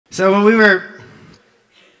So when we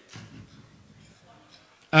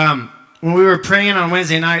were praying on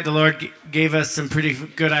Wednesday night, the Lord gave us some pretty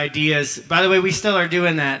good ideas. By the way, we still are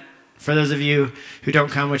doing that for those of you who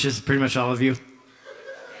don't come, which is pretty much all of you.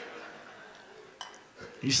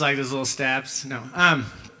 You just like those little stabs? No.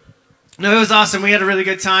 No, it was awesome. We had a really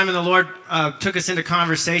good time, and the Lord took us into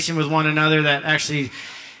conversation with one another that actually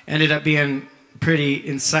ended up being pretty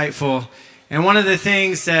insightful. And one of the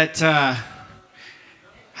things that,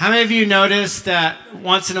 how many of you notice that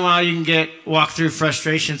once in a while you can walk through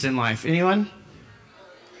frustrations in life? Anyone?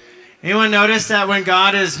 Anyone notice that when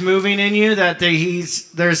God is moving in you, that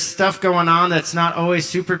there's stuff going on that's not always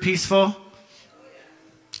super peaceful?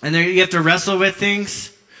 And you have to wrestle with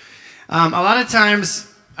things. A lot of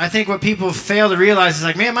times, I think what people fail to realize is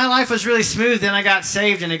like, man, my life was really smooth, then I got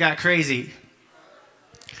saved and it got crazy.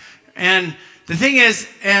 And the thing is,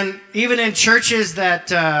 and even in churches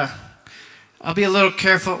that, I'll be a little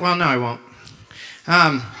careful. Well, no, I won't.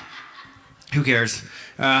 Who cares?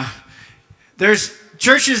 There's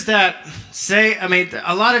churches that say, I mean,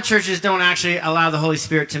 a lot of churches don't actually allow the Holy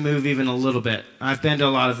Spirit to move even a little bit. I've been to a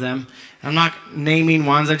lot of them. I'm not naming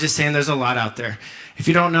ones. I'm just saying there's a lot out there. If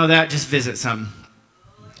you don't know that, just visit some.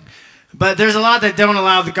 But there's a lot that don't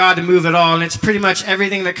allow the God to move at all, and it's pretty much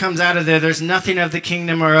everything that comes out of there. There's nothing of the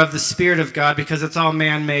kingdom or of the Spirit of God because it's all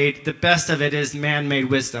man-made. The best of it is man-made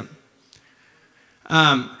wisdom.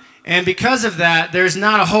 And because of that, there's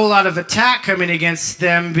not a whole lot of attack coming against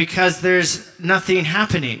them because there's nothing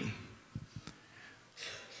happening.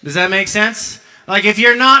 Does that make sense? Like if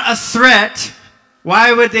you're not a threat,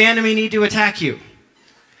 why would the enemy need to attack you?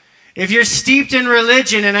 If you're steeped in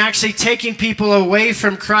religion and actually taking people away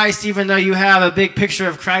from Christ, even though you have a big picture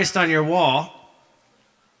of Christ on your wall,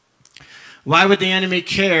 why would the enemy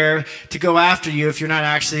care to go after you if you're not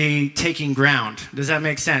actually taking ground? Does that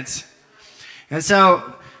make sense? And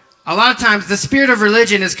so, a lot of times, the spirit of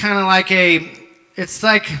religion is kind of like it's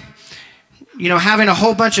like, you know, having a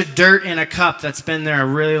whole bunch of dirt in a cup that's been there a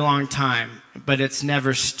really long time, but it's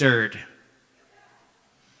never stirred.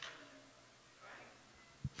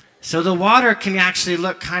 So the water can actually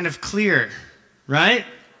look kind of clear, right?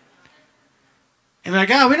 And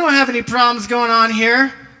like, oh, we don't have any problems going on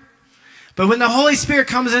here. But when the Holy Spirit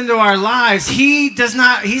comes into our lives, he's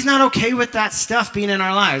not okay with that stuff being in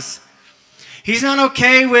our lives. He's not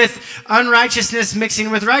okay with unrighteousness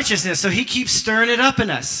mixing with righteousness. So he keeps stirring it up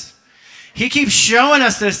in us. He keeps showing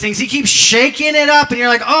us those things. He keeps shaking it up. And you're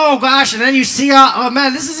like, oh, gosh. And then you see, oh,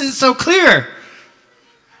 man, this isn't so clear.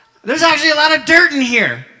 There's actually a lot of dirt in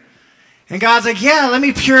here. And God's like, yeah, let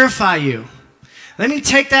me purify you. Let me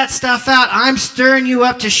take that stuff out. I'm stirring you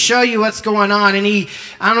up to show you what's going on. And I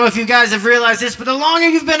don't know if you guys have realized this, but the longer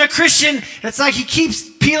you've been a Christian, it's like he keeps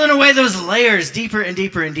peeling away those layers deeper and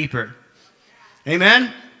deeper and deeper.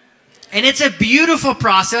 Amen? And it's a beautiful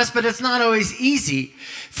process, but it's not always easy.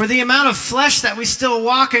 For the amount of flesh that we still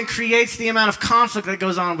walk in creates the amount of conflict that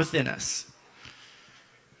goes on within us.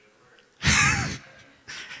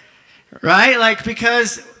 Right? Like,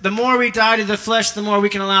 because the more we die to the flesh, the more we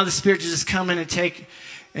can allow the Spirit to just come in and take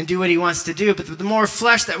and do what he wants to do. But the more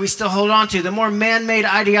flesh that we still hold on to, the more man-made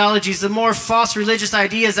ideologies, the more false religious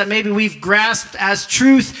ideas that maybe we've grasped as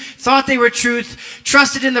truth, thought they were truth,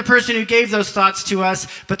 trusted in the person who gave those thoughts to us,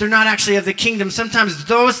 but they're not actually of the kingdom. Sometimes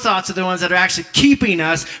those thoughts are the ones that are actually keeping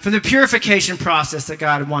us from the purification process that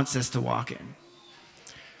God wants us to walk in.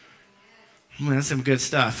 Well, that's some good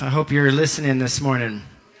stuff. I hope you're listening this morning.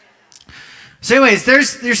 So anyways,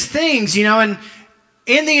 there's things, you know, and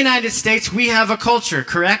in the United States, we have a culture,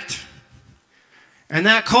 correct? And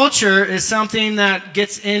that culture is something that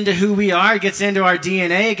gets into who we are, it gets into our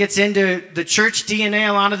DNA, it gets into the church DNA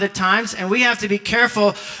a lot of the times, and we have to be careful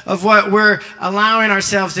of what we're allowing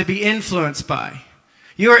ourselves to be influenced by.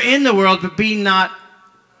 You are in the world, but be not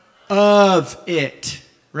of it,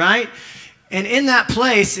 right? And in that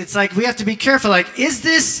place, it's like we have to be careful. Like, is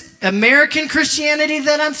this American Christianity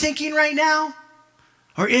that I'm thinking right now?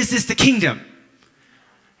 Or is this the kingdom?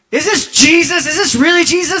 Is this Jesus? Is this really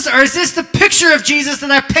Jesus? Or is this the picture of Jesus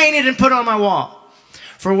that I painted and put on my wall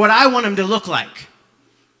for what I want him to look like?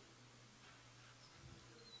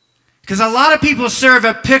 Because a lot of people serve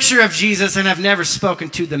a picture of Jesus and have never spoken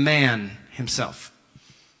to the man himself.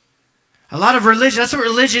 A lot of religion, that's what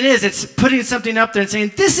religion is. It's putting something up there and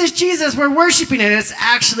saying, this is Jesus, we're worshiping it. And it's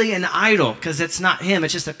actually an idol because it's not him,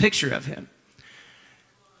 it's just a picture of him.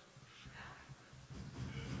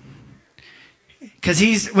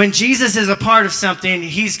 Because when Jesus is a part of something,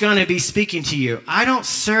 he's going to be speaking to you. I don't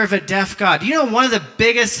serve a deaf God. You know, one of the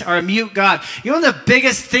biggest, or a mute God, you know, one of the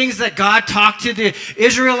biggest things that God talked to the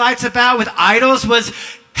Israelites about with idols was,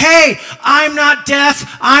 hey, I'm not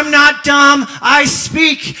deaf, I'm not dumb, I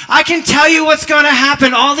speak. I can tell you what's going to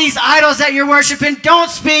happen. All these idols that you're worshiping don't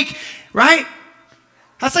speak, right?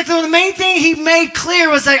 That's like the main thing he made clear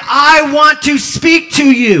was like, I want to speak to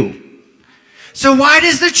you. So why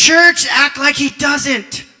does the church act like he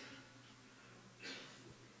doesn't?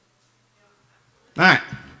 All right.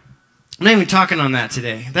 I'm not even talking on that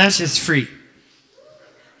today. That's just free.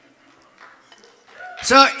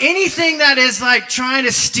 So anything that is like trying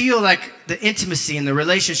to steal like the intimacy and the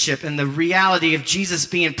relationship and the reality of Jesus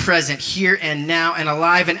being present here and now and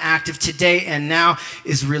alive and active today and now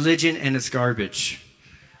is religion, and it's garbage.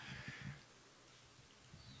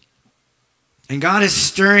 And God is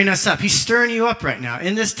stirring us up. He's stirring you up right now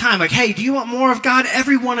in this time. Like, hey, do you want more of God?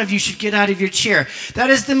 Every one of you should get out of your chair. That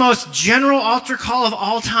is the most general altar call of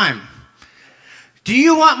all time. Do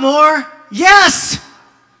you want more? Yes.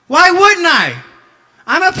 Why wouldn't I?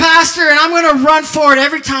 I'm a pastor, and I'm going to run forward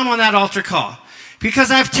every time on that altar call because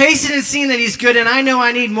I've tasted and seen that he's good, and I know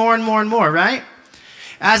I need more and more and more, right?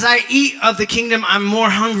 As I eat of the kingdom, I'm more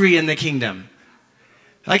hungry in the kingdom.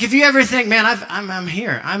 Like if you ever think, man, I'm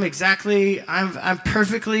here. I'm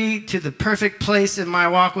perfectly to the perfect place in my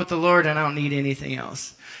walk with the Lord, and I don't need anything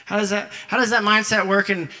else. How does that mindset work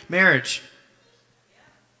in marriage?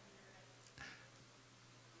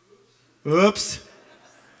 Oops.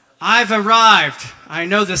 I've arrived. I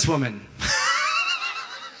know this woman.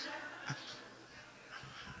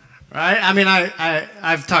 Right? I mean,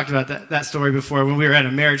 I've talked about that story before when we were at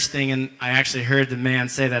a marriage thing, and I actually heard the man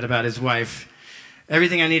say that about his wife.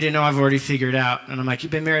 Everything I need to know, I've already figured out. And I'm like,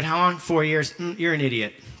 you've been married how long? 4 years? You're an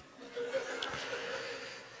idiot.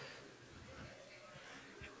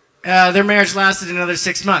 Their marriage lasted another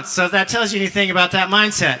 6 months. So if that tells you anything about that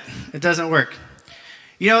mindset, it doesn't work.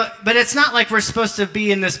 You know, but it's not like we're supposed to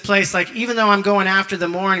be in this place, like even though I'm going after the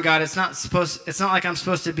more in God, it's not like I'm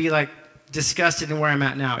supposed to be like disgusted in where I'm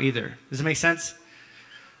at now either. Does it make sense?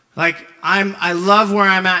 Like I love where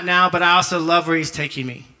I'm at now, but I also love where he's taking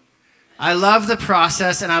me. I love the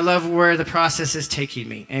process, and I love where the process is taking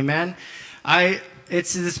me. Amen?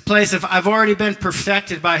 It's this place of I've already been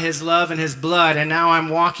perfected by his love and his blood, and now I'm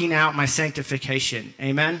walking out my sanctification.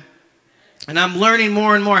 Amen? And I'm learning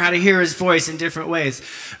more and more how to hear his voice in different ways.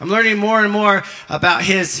 I'm learning more and more about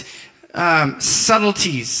his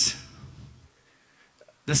subtleties,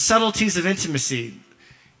 the subtleties of intimacy.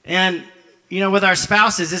 And, you know, with our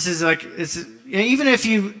spouses, this is like, even if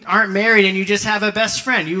you aren't married and you just have a best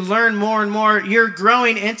friend, you learn more and more. You're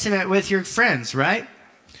growing intimate with your friends, right?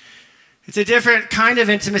 It's a different kind of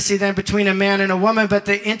intimacy than between a man and a woman, but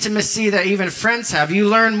the intimacy that even friends have. You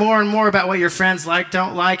learn more and more about what your friends like,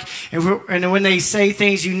 don't like, and when they say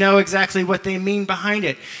things, you know exactly what they mean behind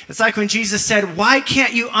it. It's like when Jesus said, why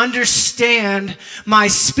can't you understand my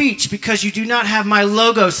speech? Because you do not have my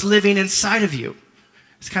logos living inside of you.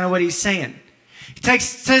 It's kind of what he's saying. He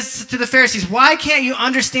says to the Pharisees, why can't you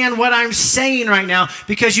understand what I'm saying right now?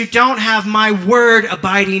 Because you don't have my word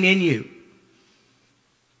abiding in you.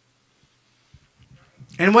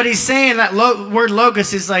 And what he's saying, that word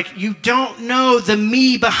logos, is like, you don't know the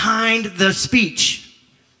me behind the speech.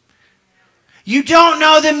 You don't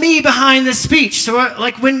know the me behind the speech. So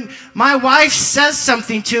like when my wife says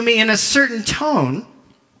something to me in a certain tone,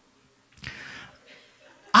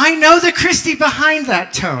 I know the Christy behind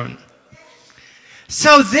that tone.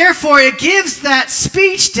 So therefore, it gives that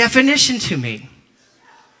speech definition to me.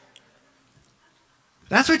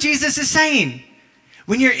 That's what Jesus is saying.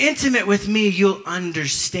 When you're intimate with me, you'll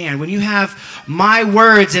understand. When you have my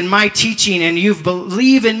words and my teaching and you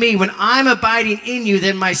believe in me, when I'm abiding in you,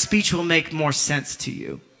 then my speech will make more sense to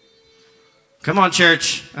you. Come on,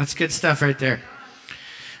 church. That's good stuff right there.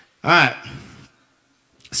 All right.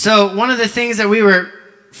 So one of the things that we were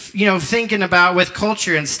thinking about with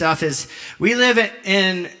culture and stuff is we live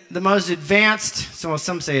in the most advanced, so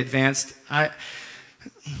some say advanced, I'm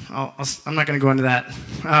not going to go into that,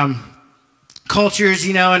 cultures,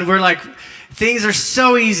 and we're like, things are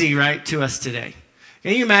so easy, right, to us today.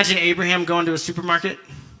 Can you imagine Abraham going to a supermarket?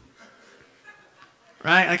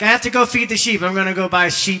 Right? Like, I have to go feed the sheep. I'm going to go buy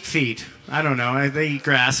sheep feed. I don't know. They eat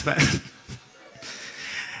grass, but...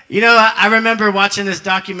 I remember watching this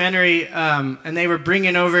documentary, and they were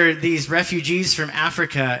bringing over these refugees from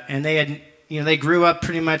Africa, and they grew up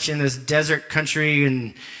pretty much in this desert country,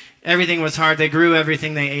 and everything was hard. They grew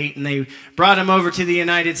everything they ate, and they brought them over to the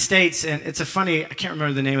United States. And it's I can't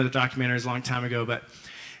remember the name of the documentary, it was a long time ago, but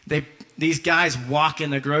these guys walk in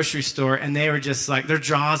the grocery store, and they were just like, their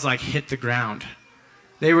jaws like hit the ground.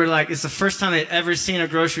 They were like, it's the first time they'd ever seen a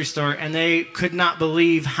grocery store, and they could not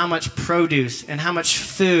believe how much produce and how much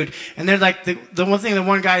food. And they're like, the one thing the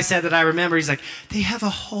one guy said that I remember, he's like, they have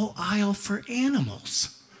a whole aisle for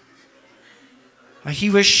animals. Like,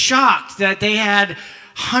 he was shocked that they had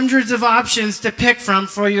hundreds of options to pick from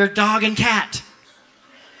for your dog and cat.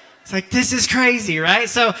 It's like, this is crazy, right?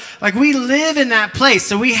 So, like, we live in that place.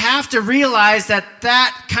 So we have to realize that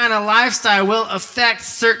that kind of lifestyle will affect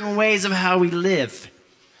certain ways of how we live.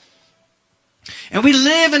 And we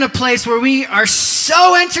live in a place where we are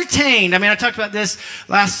so entertained. I mean, I talked about this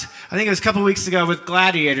I think it was a couple weeks ago with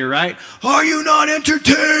Gladiator, right? Are you not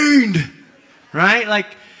entertained? Right? Like,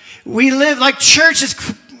 we live, like, church is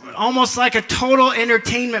almost like a total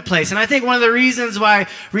entertainment place. And I think one of the reasons why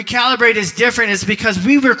Recalibrate is different is because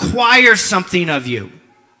we require something of you.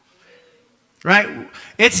 Right?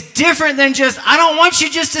 It's different than just, I don't want you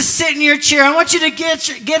just to sit in your chair. I want you to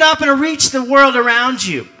get up and reach the world around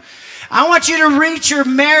you. I want you to reach your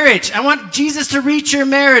marriage. I want Jesus to reach your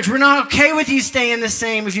marriage. We're not okay with you staying the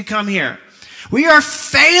same if you come here. We are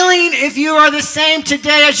failing if you are the same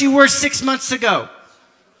today as you were 6 months ago.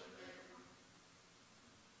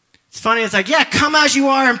 It's funny, it's like, yeah, come as you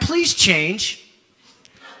are and please change.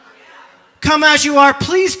 Come as you are,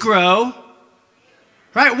 please grow.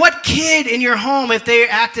 Right? What kid in your home, if they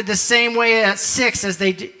acted the same way at 6 as they,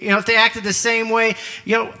 if they acted the same way,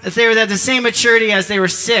 if they were at the same maturity as they were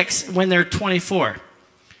 6 when they're 24,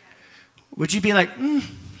 would you be like,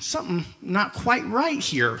 something not quite right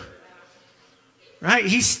here? Right?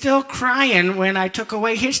 He's still crying when I took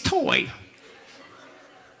away his toy.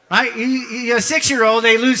 Right? A 6-year-old,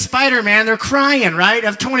 they lose Spider-Man, they're crying, right? A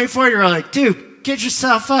 24-year-old, like, dude, get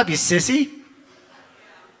yourself up, you sissy.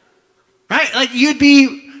 Right? Like, you'd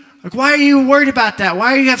be, like, why are you worried about that?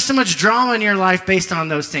 Why do you have so much drama in your life based on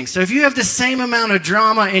those things? So if you have the same amount of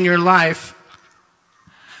drama in your life,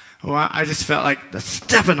 well, I just felt like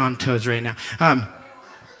stepping on toes right now.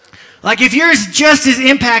 Like, if you're just as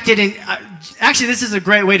impacted in, actually, this is a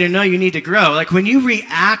great way to know you need to grow. Like, when you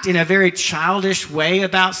react in a very childish way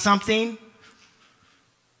about something,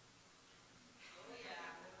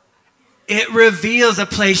 it reveals a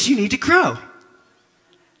place you need to grow.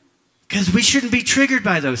 Because we shouldn't be triggered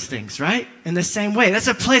by those things, right? In the same way. That's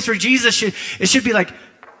a place where Jesus should be like,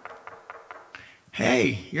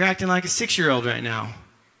 hey, you're acting like a 6-year-old right now.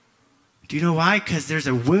 Do you know why? Because there's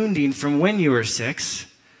a wounding from when you were 6.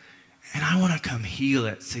 And I want to come heal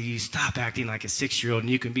it so you stop acting like a 6-year-old and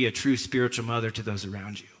you can be a true spiritual mother to those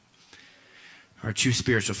around you. Or a true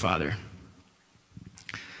spiritual father.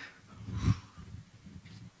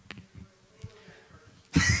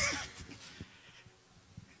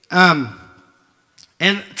 And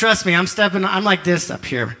trust me, I'm like this up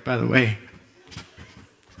here, by the way.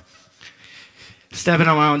 Stepping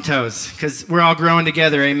on my own toes, because we're all growing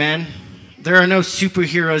together, amen? There are no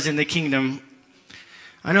superheroes in the kingdom.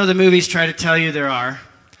 I know the movies try to tell you there are,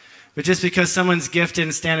 but just because someone's gifted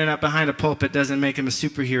and standing up behind a pulpit doesn't make them a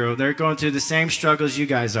superhero. They're going through the same struggles you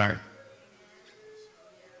guys are.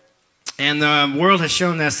 And the world has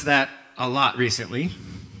shown us that a lot recently.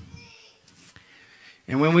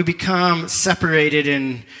 And when we become separated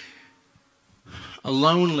and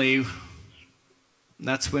lonely,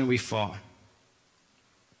 that's when we fall.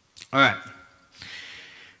 All right.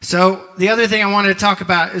 So the other thing I wanted to talk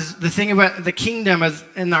about is the thing about the kingdom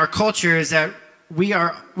in our culture is that we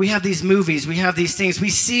have these movies, we have these things, we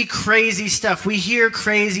see crazy stuff, we hear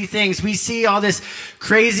crazy things, we see all this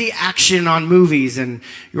crazy action on movies, and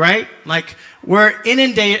right, like we're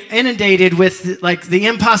inundated with like the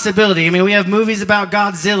impossibility. I mean, we have movies about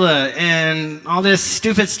Godzilla and all this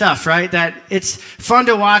stupid stuff, right? That it's fun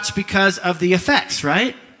to watch because of the effects,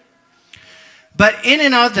 right? But in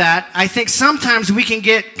and of that, I think sometimes we can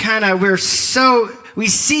get we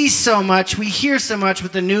see so much, we hear so much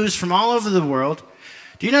with the news from all over the world.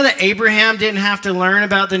 Do you know that Abraham didn't have to learn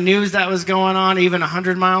about the news that was going on even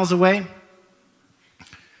 100 miles away?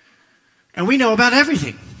 And we know about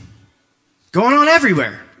everything going on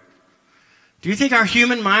everywhere. Do you think our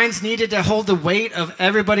human minds needed to hold the weight of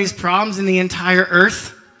everybody's problems in the entire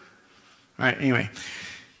earth? All right, anyway,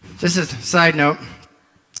 just a side note.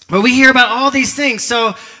 But we hear about all these things,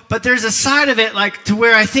 but there's a side of it like to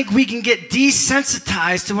where I think we can get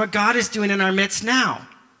desensitized to what God is doing in our midst now.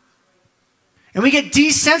 And we get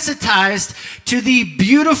desensitized to the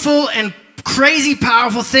beautiful and crazy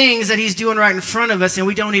powerful things that he's doing right in front of us, and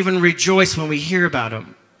we don't even rejoice when we hear about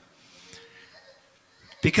them.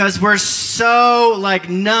 Because we're so like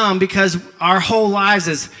numb, because our whole lives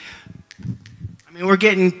is, we're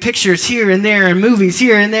getting pictures here and there and movies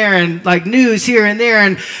here and there and like news here and there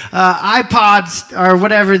and iPods or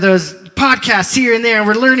whatever those podcasts here and there, and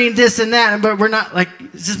we're learning this and that, but we're not, like,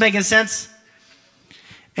 is this making sense?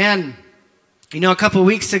 And, a couple of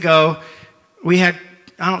weeks ago, we had,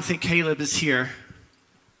 I don't think Caleb is here.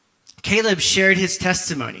 Caleb shared his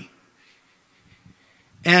testimony.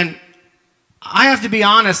 And I have to be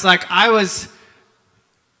honest, like, I was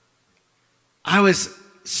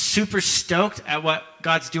super stoked at what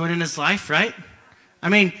God's doing in his life, right? I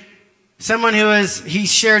mean, someone he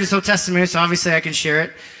shared his whole testimony, so obviously I can share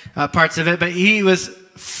it, parts of it, but he was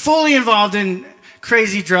fully involved in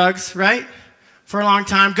crazy drugs, right? For a long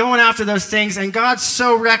time, going after those things, and God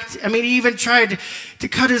so wrecked, he even tried to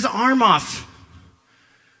cut his arm off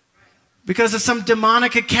because of some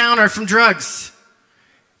demonic encounter from drugs.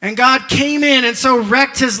 And God came in and so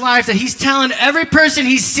wrecked his life that he's telling every person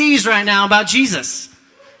he sees right now about Jesus.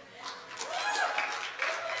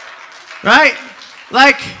 Right?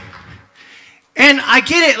 Like, and I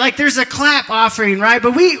get it, like there's a clap offering, right?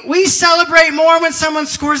 But we celebrate more when someone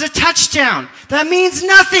scores a touchdown. That means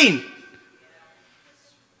nothing.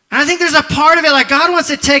 And I think there's a part of it, like God wants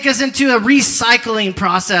to take us into a recycling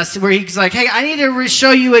process where he's like, hey, I need to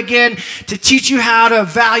show you again to teach you how to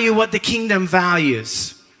value what the kingdom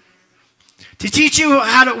values. To teach you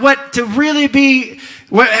what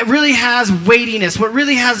really has weightiness, what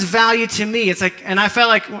really has value to me. It's like, and I felt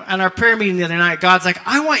like on our prayer meeting the other night, God's like,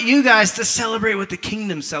 I want you guys to celebrate what the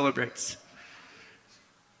kingdom celebrates.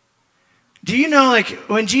 Do you know, like,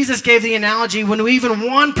 when Jesus gave the analogy, when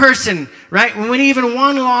even one person, right, when even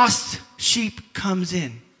one lost sheep comes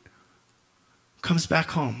back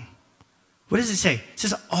home, what does it say? It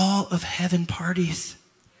says all of heaven parties.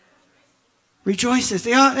 Rejoices.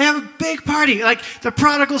 They have a big party, like the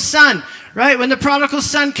prodigal son, right? When the prodigal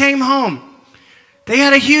son came home,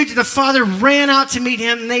 the father ran out to meet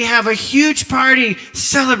him, and they have a huge party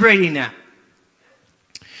celebrating that.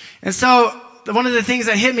 And so one of the things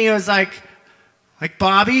that hit me was like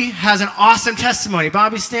Bobby has an awesome testimony.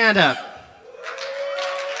 Bobby, stand up.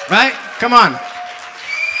 Right? Come on.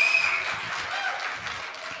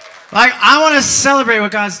 Like, I want to celebrate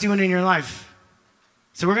what God's doing in your life.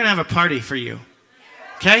 So we're going to have a party for you.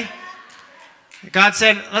 Okay? God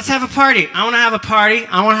said, let's have a party. I want to have a party.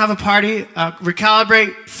 I want to have a party,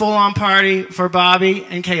 recalibrate, full-on party for Bobby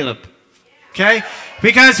and Caleb. Okay?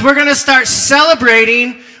 Because we're going to start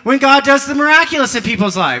celebrating when God does the miraculous in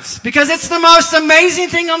people's lives. Because it's the most amazing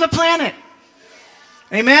thing on the planet.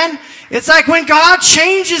 Amen? It's like when God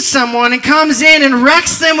changes someone and comes in and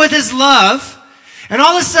wrecks them with his love, and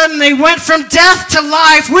all of a sudden they went from death to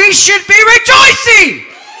life, we should be rejoicing.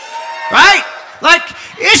 Right? Like,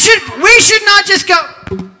 we should not just go,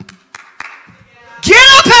 get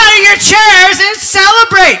up out of your chairs and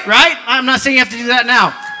celebrate, right? I'm not saying you have to do that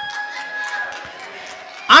now.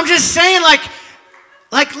 I'm just saying,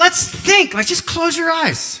 like let's think. Like, just close your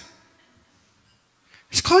eyes.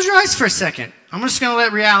 Just close your eyes for a second. I'm just going to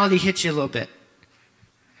let reality hit you a little bit.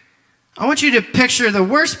 I want you to picture the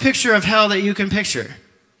worst picture of hell that you can picture.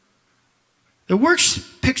 The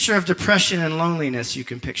worst picture of depression and loneliness you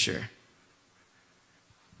can picture.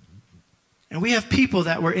 And we have people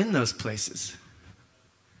that were in those places.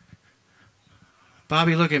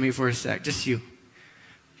 Bobby, look at me for a sec. Just you.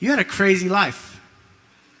 You had a crazy life.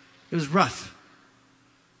 It was rough.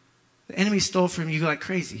 The enemy stole from you like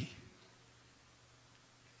crazy.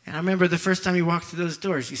 And I remember the first time you walked through those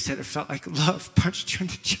doors, you said it felt like love punched you in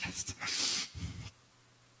the chest.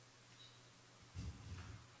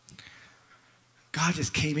 God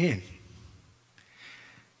just came in.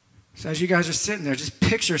 So as you guys are sitting there, just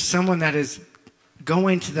picture someone that is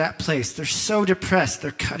going to that place. They're so depressed, they're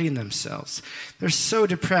cutting themselves. They're so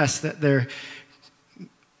depressed that the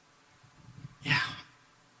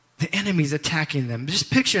enemy's attacking them. Just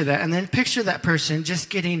picture that, and then picture that person just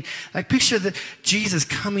getting, like, picture Jesus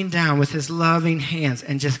coming down with his loving hands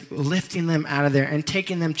and just lifting them out of there and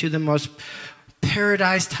taking them to the most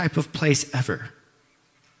paradise type of place ever.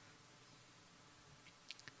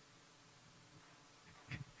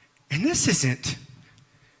 And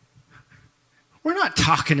we're not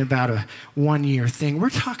talking about a one-year thing. We're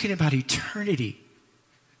talking about eternity.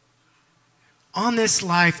 On this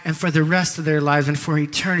life and for the rest of their lives and for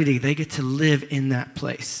eternity, they get to live in that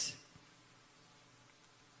place.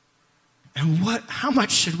 And how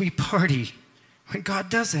much should we party when God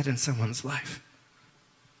does that in someone's life?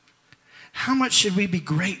 How much should we be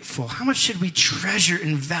grateful? How much should we treasure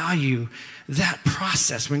and value that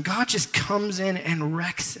process when God just comes in and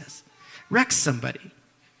wrecks somebody?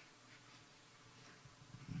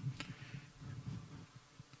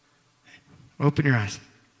 Open your eyes.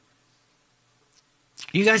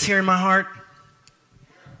 You guys hearing my heart?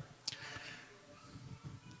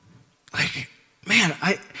 Like, man,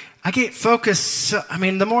 I get focused.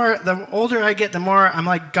 The older I get, the more I'm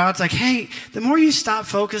like, God's like, hey, the more you stop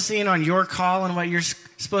focusing on your call and what you're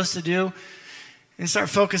supposed to do and start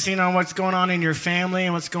focusing on what's going on in your family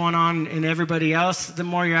and what's going on in everybody else, the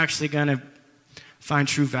more you're actually going to find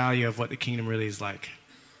true value of what the kingdom really is like.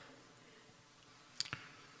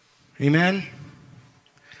 Amen?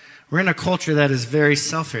 We're in a culture that is very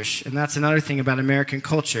selfish, and that's another thing about American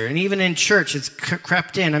culture. And even in church, it's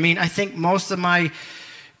crept in. I think most of my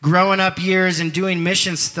growing up years and doing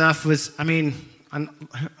mission stuff was, I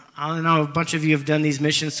don't know, a bunch of you have done these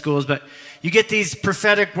mission schools, but you get these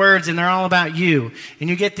prophetic words, and they're all about you. And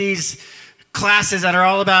you get these classes that are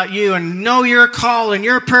all about you, and know your call and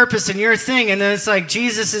your purpose and your thing. And then it's like,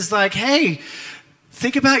 Jesus is like, hey,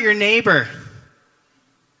 think about your neighbor.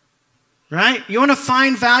 Right? You want to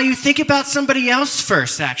find value? Think about somebody else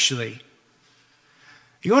first, actually.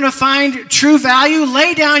 You want to find true value?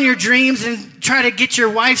 Lay down your dreams and try to get your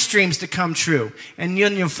wife's dreams to come true. And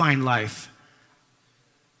then you'll find life.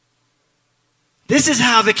 This is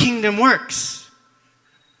how the kingdom works.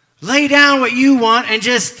 Lay down what you want and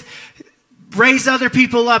just raise other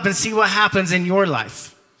people up and see what happens in your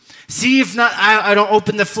life. See if not, I don't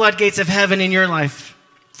open the floodgates of heaven in your life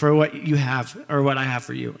for what you have or what I have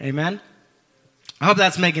for you. Amen? I hope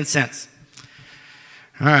that's making sense.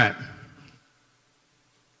 All right.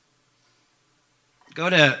 Go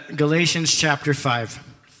to Galatians chapter 5.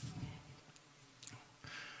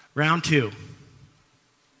 Round 2.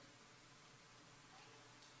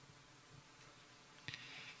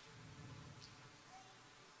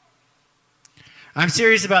 I'm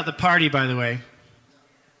serious about the party, by the way.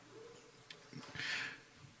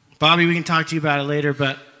 Bobby, we can talk to you about it later,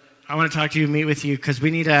 but I want to talk to you, meet with you, because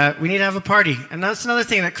we need to have a party. And that's another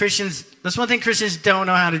thing that's one thing Christians don't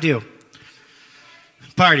know how to do.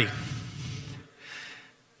 Party.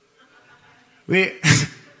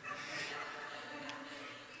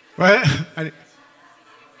 What?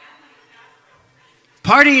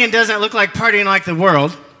 Partying doesn't look like partying like the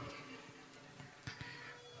world.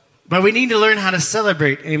 But we need to learn how to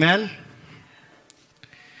celebrate. Amen?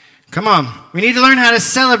 Come on. We need to learn how to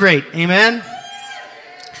celebrate. Amen?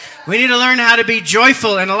 We need to learn how to be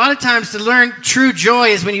joyful. And a lot of times to learn true joy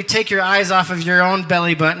is when you take your eyes off of your own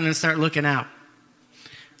belly button and start looking out.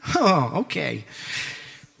 Oh, okay.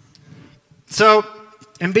 So,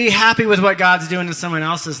 and be happy with what God's doing in someone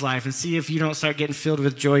else's life and see if you don't start getting filled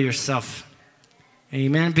with joy yourself.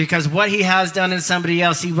 Amen? Because what he has done in somebody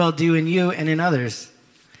else, he will do in you and in others.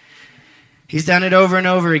 He's done it over and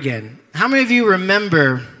over again. How many of you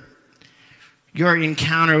remember your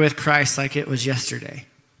encounter with Christ like it was yesterday?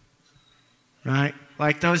 Right?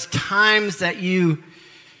 Like those times that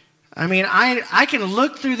I can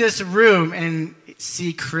look through this room and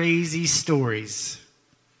see crazy stories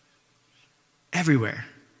everywhere.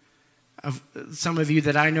 Of some of you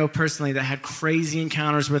that I know personally that had crazy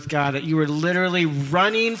encounters with God, that you were literally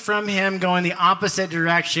running from him, going the opposite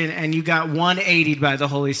direction, and you got 180'd by the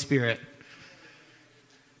Holy Spirit.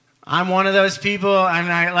 I'm one of those people,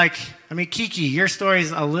 and Kiki, your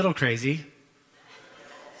story's a little crazy.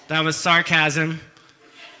 That was sarcasm.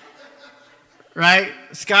 Right?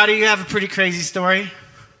 Scotty, you have a pretty crazy story.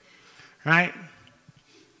 Right?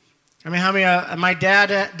 How many, my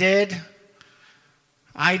dad did.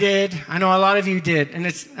 I did. I know a lot of you did. And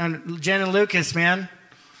it's Jen and Lucas, man.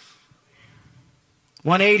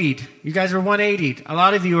 180'd. You guys were 180'd. A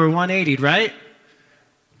lot of you were 180'd, right?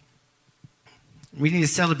 We need to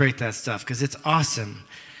celebrate that stuff because it's awesome.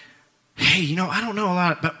 Hey, I don't know a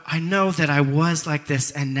lot, but I know that I was like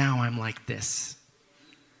this and now I'm like this.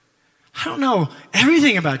 I don't know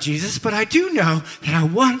everything about Jesus, but I do know that I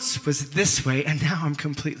once was this way and now I'm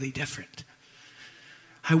completely different.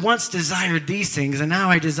 I once desired these things and now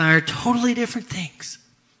I desire totally different things.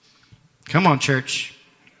 Come on, church.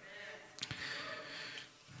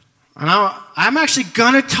 And I'm actually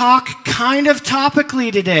going to talk kind of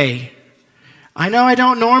topically today. I know I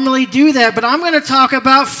don't normally do that, but I'm going to talk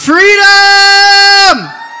about freedom!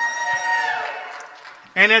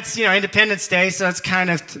 And it's, Independence Day, so it's kind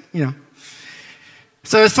of,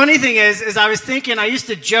 So the funny thing is I was thinking, I used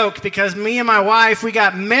to joke because me and my wife, we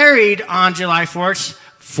got married on July 4th.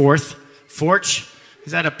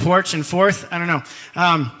 Is that a porch and 4th? I don't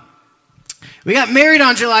know. We got married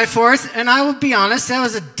on July 4th, and I will be honest, that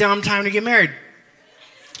was a dumb time to get married.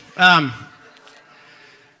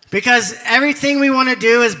 Because everything we want to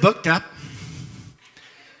do is booked up.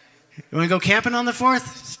 You want to go camping on the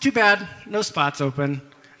 4th? It's too bad. No spots open.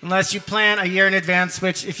 Unless you plan a year in advance,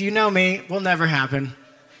 which, if you know me, will never happen.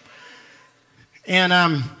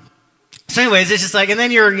 And So anyways, it's just like, and then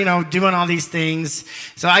you're, doing all these things.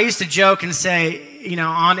 So I used to joke and say,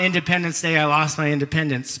 on Independence Day, I lost my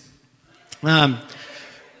independence. With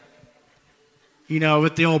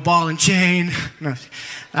the old ball and chain. No.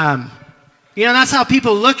 That's how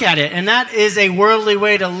people look at it. And that is a worldly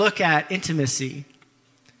way to look at intimacy.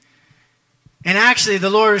 And actually, the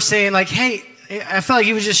Lord was saying, like, hey, I felt like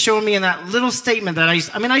he was just showing me in that little statement that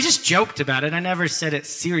I just joked about it. I never said it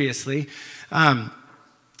seriously.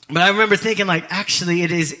 But I remember thinking, like, actually,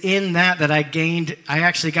 it is in that I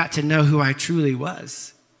actually got to know who I truly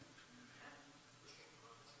was.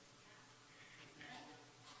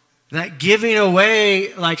 That giving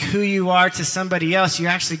away, like, who you are to somebody else, you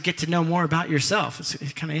actually get to know more about yourself.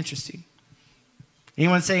 It's kind of interesting.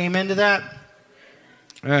 Anyone say amen to that?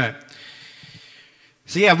 All right.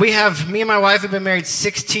 So, yeah, me and my wife have been married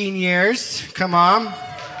 16 years. Come on.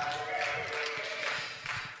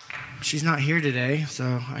 She's not here today,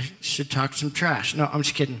 so I should talk some trash. No, I'm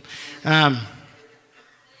just kidding.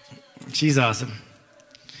 She's awesome.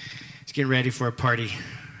 She's getting ready for a party.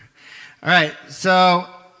 All right, so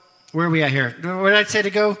where are we at here? Where did I say to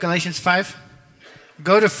go? Galatians 5?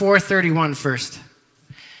 Go to 4:31 first.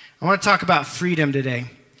 I want to talk about freedom today.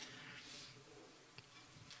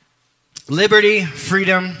 Liberty,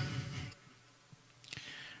 freedom.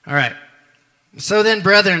 All right. So then,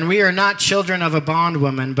 brethren, we are not children of a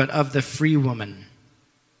bondwoman, but of the free woman.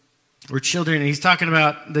 We're children. And he's talking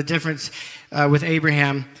about the difference with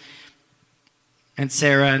Abraham and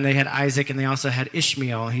Sarah, and they had Isaac, and they also had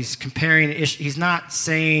Ishmael. He's comparing, he's not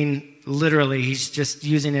saying literally, he's just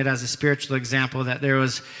using it as a spiritual example, that there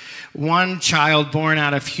was one child born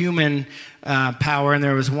out of human power, and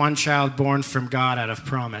there was one child born from God out of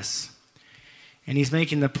promise. And he's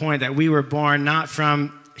making the point that we were born not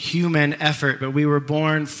from human effort, but we were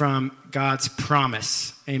born from God's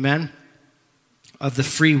promise. Amen? Of the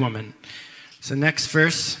free woman. So next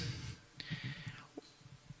verse.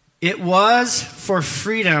 It was for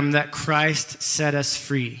freedom that Christ set us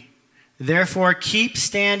free. Therefore, keep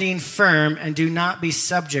standing firm and do not be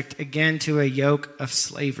subject again to a yoke of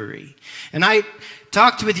slavery. And I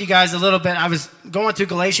talked with you guys a little bit. I was going through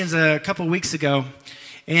Galatians a couple weeks ago,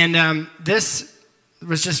 and this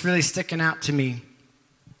was just really sticking out to me.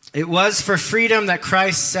 It was for freedom that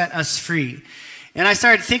Christ set us free. And I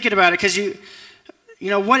started thinking about it because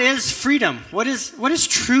what is freedom? What is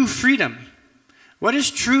true freedom? What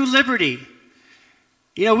is true liberty?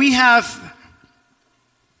 We have,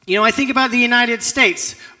 I think about the United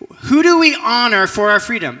States. Who do we honor for our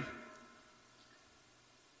freedom?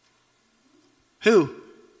 Who?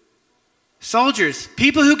 Soldiers.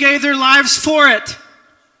 People who gave their lives for it.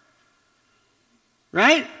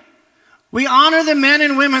 Right? We honor the men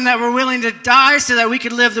and women that were willing to die so that we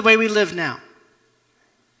could live the way we live now.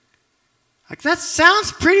 Like, that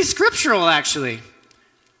sounds pretty scriptural, actually.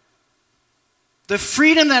 The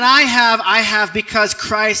freedom that I have because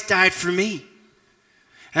Christ died for me.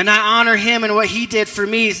 And I honor him and what he did for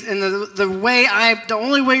me. And the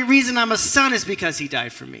only reason I'm a son is because he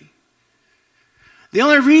died for me. The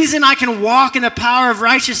only reason I can walk in the power of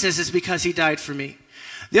righteousness is because he died for me.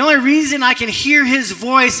 The only reason I can hear his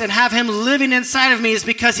voice and have him living inside of me is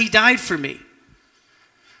because he died for me.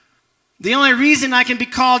 The only reason I can be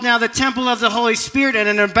called now the temple of the Holy Spirit and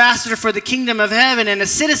an ambassador for the kingdom of heaven and a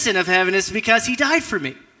citizen of heaven is because he died for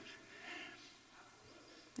me.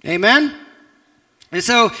 Amen? And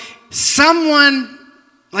so someone,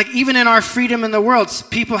 like even in our freedom in the world,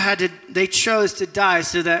 people they chose to die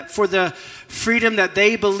so that for the freedom that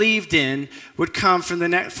they believed in would come for the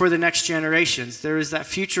next generations. There is that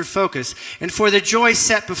future focus. And for the joy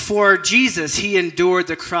set before Jesus, he endured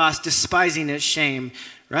the cross, despising its shame,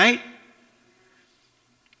 right?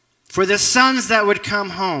 For the sons that would come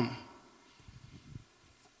home.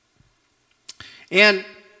 And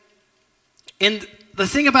the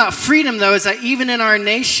thing about freedom, though, is that even in our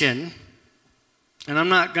nation, and I'm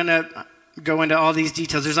not going to go into all these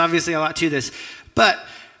details, there's obviously a lot to this, but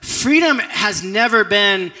freedom has never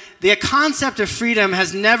been, the concept of freedom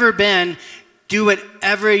has never been do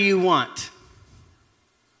whatever you want.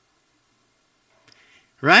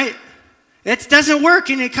 Right? It doesn't work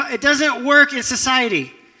it doesn't work in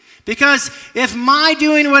society. Because if my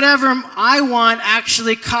doing whatever I want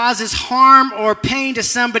actually causes harm or pain to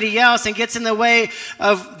somebody else and gets in the way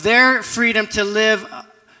of their freedom to live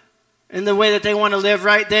in the way that they want to live,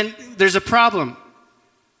 right, then there's a problem.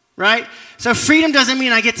 Right? So freedom doesn't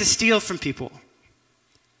mean I get to steal from people.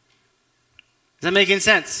 Is that making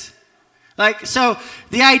sense? So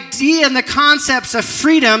the idea and the concepts of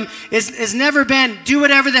freedom is never been do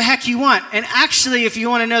whatever the heck you want. And actually, if you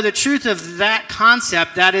want to know the truth of that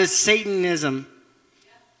concept, that is Satanism.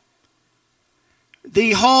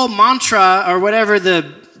 the whole mantra or whatever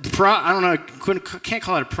I don't know, can't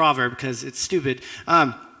call it a proverb because it's stupid.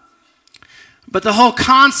 But the whole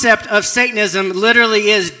concept of Satanism literally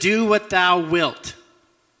is do what thou wilt.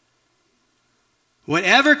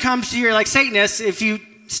 Whatever comes to your, like Satanists, if you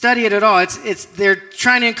study it at all, they're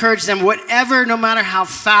trying to encourage them, whatever, no matter how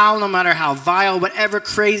foul, no matter how vile, whatever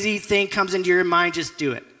crazy thing comes into your mind, just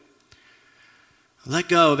do it. Let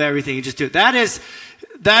go of everything and just do it. That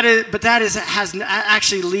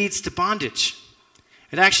actually leads to bondage.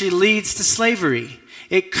 It actually leads to slavery.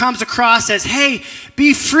 It comes across as, hey,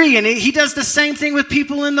 be free. And he does the same thing with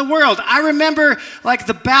people in the world. I remember like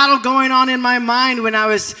the battle going on in my mind when I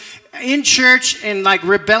was in church and like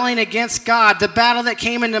rebelling against God. The battle that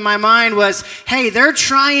came into my mind was, hey, they're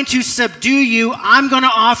trying to subdue you. I'm going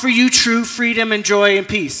to offer you true freedom and joy and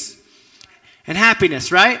peace and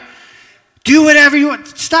happiness, right? Do whatever you want.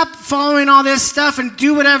 Stop following all this stuff and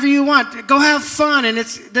do whatever you want. Go have fun. And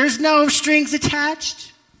there's no strings attached.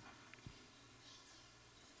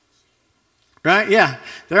 Right? Yeah.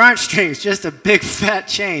 There aren't strings, just a big fat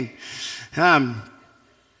chain.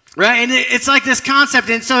 Right? And it's like this concept.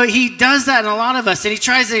 And so he does that in a lot of us. And he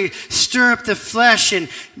tries to stir up the flesh and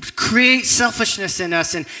create selfishness in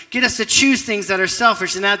us and get us to choose things that are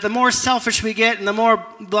selfish. And that the more selfish we get and the more,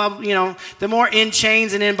 the more in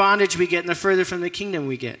chains and in bondage we get and the further from the kingdom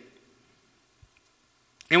we get.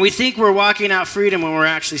 And we think we're walking out freedom when we're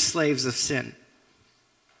actually slaves of sin.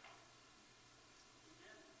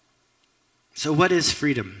 So what is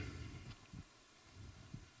freedom?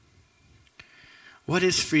 What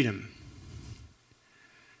is freedom?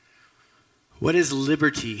 What is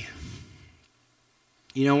liberty?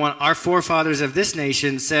 You know, our forefathers of this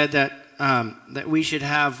nation said that that we should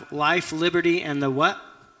have life, liberty, and the what?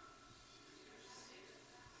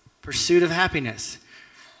 Pursuit of happiness.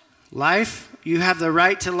 Life, you have the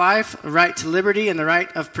right to life, the right to liberty, and the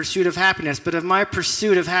right of pursuit of happiness. But if my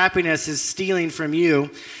pursuit of happiness is stealing from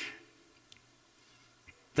you,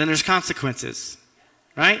 then there's consequences,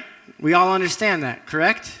 right? We all understand that,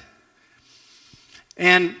 correct?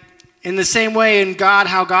 And in the same way in God,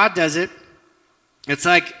 how God does it, it's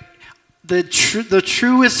like the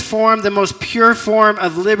truest form, the most pure form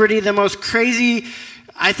of liberty, the most crazy,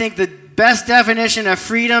 I think the best definition of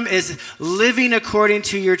freedom is living according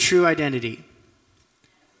to your true identity.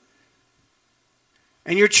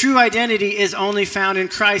 And your true identity is only found in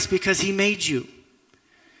Christ because he made you.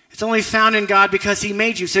 It's only found in God because he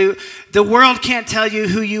made you. So the world can't tell you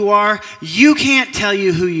who you are. You can't tell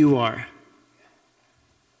you who you are.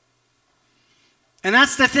 And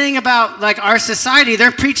that's the thing about like our society.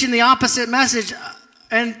 They're preaching the opposite message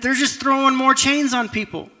and they're just throwing more chains on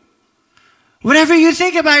people. Whatever you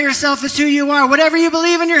think about yourself is who you are. Whatever you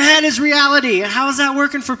believe in your head is reality. And how is that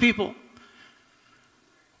working for people?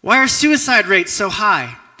 Why are suicide rates so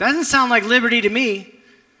high? Doesn't sound like liberty to me.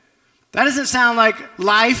 That doesn't sound like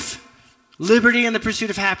life, liberty, and the pursuit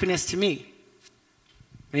of happiness to me.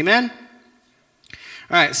 Amen?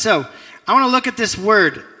 All right, so I want to look at this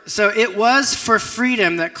word. So it was for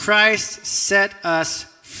freedom that Christ set us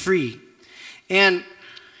free. And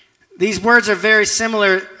these words are very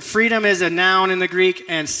similar. Freedom is a noun in the Greek,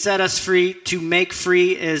 and set us free, to make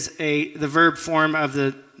free, is the verb form of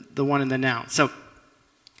the one in the noun. So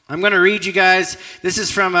I'm going to read you guys. This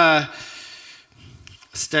is from a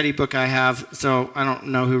study book I have, so I don't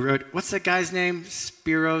know who wrote it. What's that guy's name?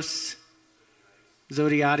 Spiros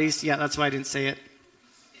Zodiades? Yeah, that's why I didn't say it.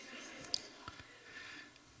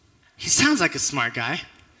 He sounds like a smart guy.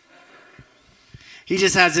 He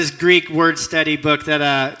just has this Greek word study book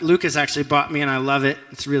that Lucas actually bought me, and I love it.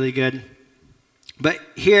 It's really good. But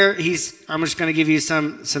here, I'm just going to give you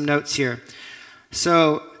some notes here.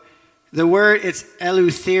 So the word, it's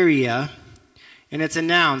eleutheria, and it's a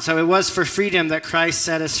noun. So it was for freedom that Christ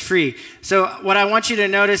set us free. So what I want you to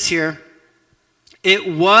notice here,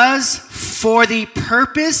 it was for the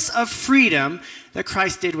purpose of freedom that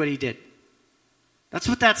Christ did what he did. That's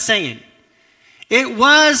what that's saying. It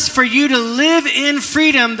was for you to live in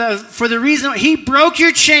freedom for the reason he broke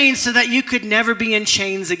your chains so that you could never be in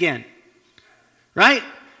chains again. Right?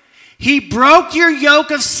 He broke your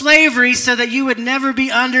yoke of slavery so that you would never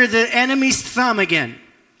be under the enemy's thumb again.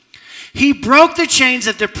 He broke the chains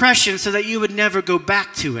of depression so that you would never go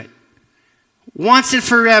back to it. Once and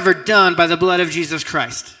forever done by the blood of Jesus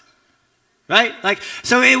Christ. Right?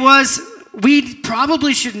 So it was, we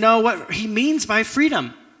probably should know what he means by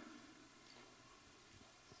freedom.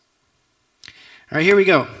 All right, here we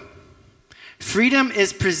go. Freedom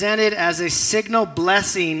is presented as a signal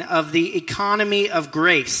blessing of the economy of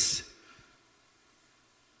grace.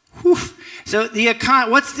 Whew. So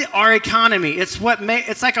what's our economy? It's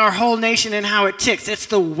like our whole nation and how it ticks. It's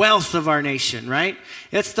the wealth of our nation, right?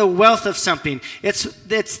 It's the wealth of something. It's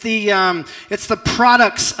the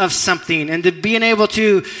products of something, and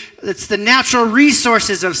it's the natural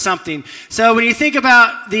resources of something. So when you think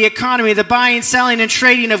about the economy, the buying, selling, and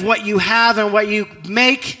trading of what you have and what you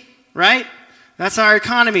make, right? That's our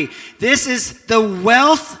economy. This is the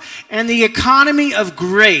wealth and the economy of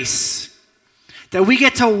grace. That we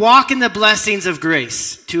get to walk in the blessings of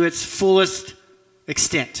grace to its fullest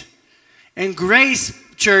extent. And grace,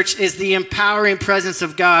 church, is the empowering presence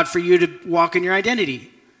of God for you to walk in your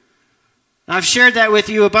identity. I've shared that with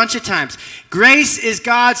you a bunch of times. Grace is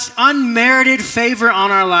God's unmerited favor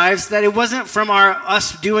on our lives, that it wasn't from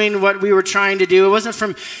us doing what we were trying to do. It wasn't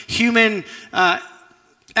from human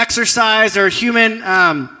exercise or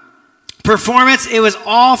human performance. It was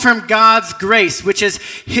all from God's grace, which is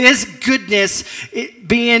his goodness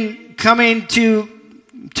coming to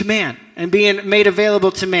man and being made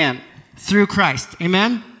available to man through Christ.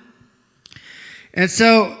 Amen? And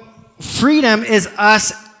so freedom is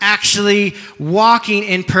us actually walking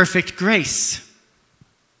in perfect grace.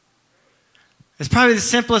 It's probably the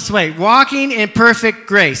simplest way. Walking in perfect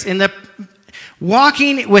grace.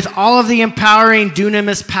 Walking with all of the empowering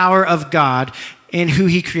dunamis power of God in who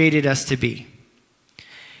he created us to be.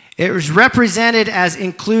 It was represented as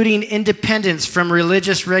including independence from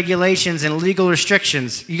religious regulations and legal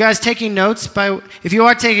restrictions. You guys taking notes? If you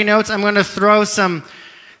are taking notes, I'm going to throw some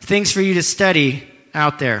things for you to study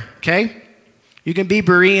out there, okay? You can be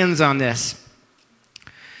Bereans on this.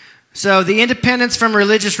 So the independence from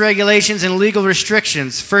religious regulations and legal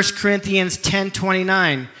restrictions, 1 Corinthians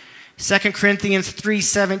 10:29, 2 Corinthians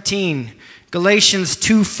 3:17, Galatians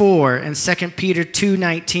 2:4 and 2 Peter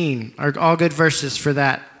 2:19 are all good verses for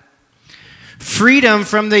that. Freedom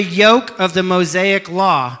from the yoke of the Mosaic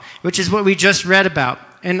law, which is what we just read about.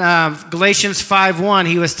 In Galatians 5:1,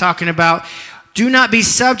 he was talking about, do not be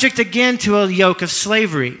subject again to a yoke of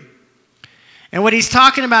slavery. And what he's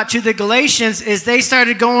talking about to the Galatians is they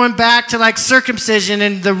started going back to like circumcision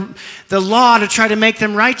and the law to try to make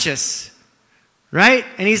them righteous. Right?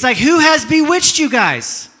 And he's like, who has bewitched you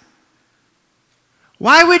guys?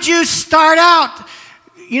 Why would you start out,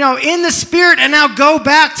 in the spirit and now go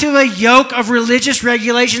back to a yoke of religious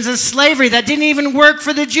regulations and slavery that didn't even work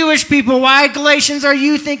for the Jewish people? Why, Galatians, are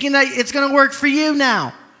you thinking that it's going to work for you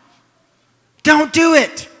now? Don't do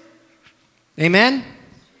it. Amen?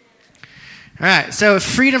 All right, so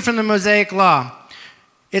freedom from the Mosaic law.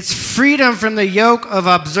 It's freedom from the yoke of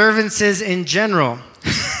observances in general.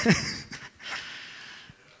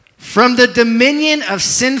 From the dominion of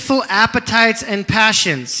sinful appetites and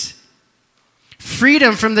passions.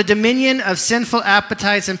 Freedom from the dominion of sinful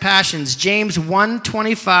appetites and passions. James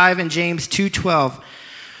 1:25 and James 2:12.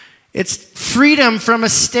 It's freedom from a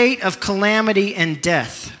state of calamity and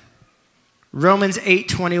death. Romans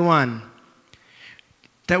 8:21.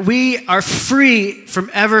 That we are free from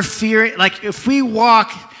ever fearing. Like if we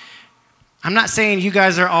walk, I'm not saying you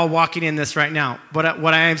guys are all walking in this right now, but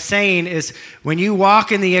what I am saying is when you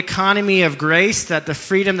walk in the economy of grace, that the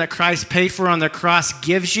freedom that Christ paid for on the cross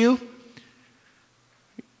gives you,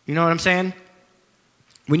 you know what I'm saying?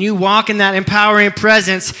 When you walk in that empowering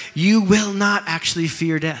presence, you will not actually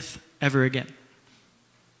fear death ever again.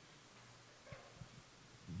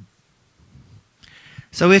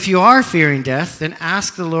 So if you are fearing death, then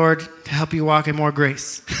ask the Lord to help you walk in more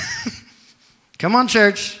grace. Come on,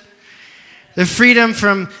 church. The freedom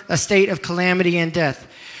from a state of calamity and death.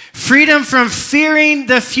 Freedom from fearing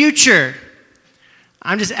the future.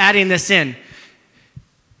 I'm just adding this in.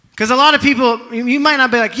 Because a lot of people, you might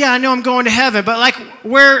not be like, yeah, I know I'm going to heaven, but like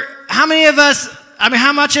how many of us,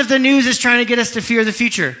 how much of the news is trying to get us to fear the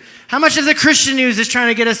future? How much of the Christian news is trying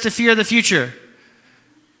to get us to fear the future?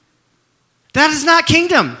 That is not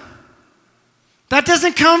kingdom. That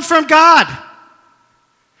doesn't come from God.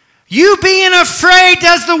 You being afraid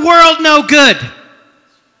does the world no good.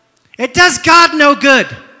 It does God no good.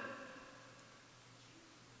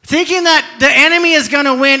 Thinking that the enemy is going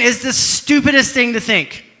to win is the stupidest thing to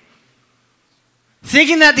think.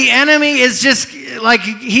 Thinking that the enemy is just like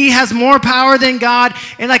he has more power than God.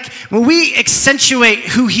 And like when we accentuate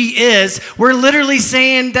who he is, we're literally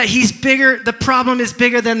saying that he's bigger, the problem is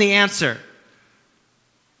bigger than the answer.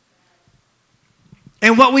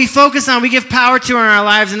 And what we focus on, we give power to in our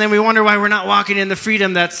lives, and then we wonder why we're not walking in the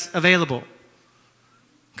freedom that's available.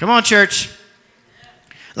 Come on, church.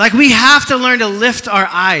 Like we have to learn to lift our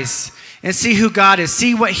eyes and see who God is,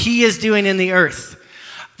 see what he is doing in the earth.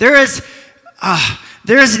 There is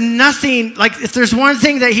nothing, like if there's one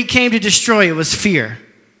thing that he came to destroy, it was fear.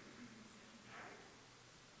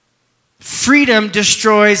 freedom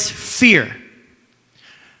destroys fear.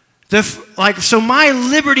 So my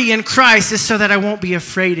liberty in Christ is so that I won't be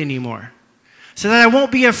afraid anymore. So that I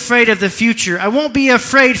won't be afraid of the future. I won't be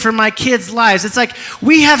afraid for my kids' lives. It's like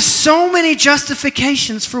we have so many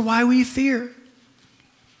justifications for why we fear.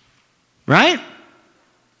 Right?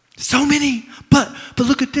 So many. But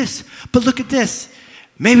look at this. But look at this.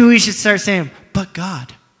 Maybe we should start saying, but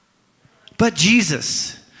God. But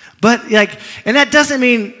Jesus. And that doesn't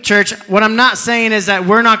mean, church, what I'm not saying is that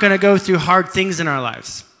we're not going to go through hard things in our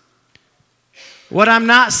lives. What I'm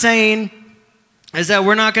not saying is that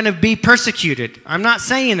we're not going to be persecuted. I'm not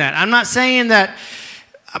saying that. I'm not saying that.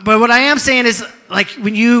 But what I am saying is, like,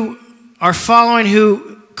 when you are following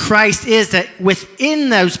who Christ is, that within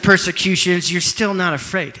those persecutions, you're still not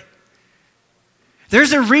afraid.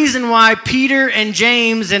 There's a reason why Peter and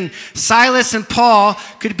James and Silas and Paul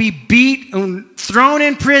could be beat and thrown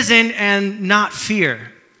in prison and not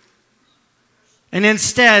fear. And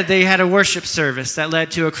instead, they had a worship service that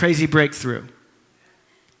led to a crazy breakthrough.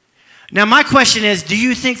 Now, my question is, do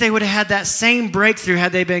you think they would have had that same breakthrough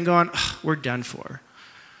had they been going, oh, we're done for?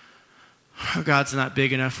 Oh, God's not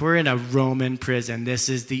big enough. We're in a Roman prison. This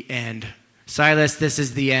is the end. Silas, this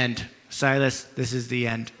is the end. Silas, this is the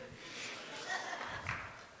end.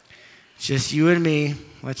 Just you and me.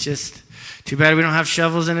 Too bad we don't have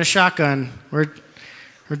shovels and a shotgun. We're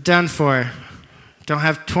done for. Don't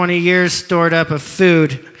have 20 years stored up of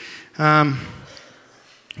food. I'm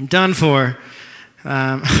done for.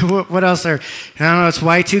 What else I don't know, it's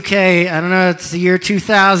Y2K. I don't know, it's the year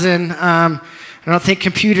 2000. I don't think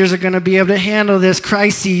computers are going to be able to handle this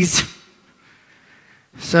crises.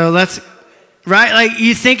 So right? Like,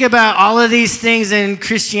 you think about all of these things in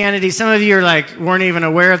Christianity. Some of you weren't even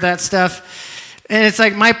aware of that stuff. And it's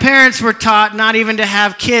like, my parents were taught not even to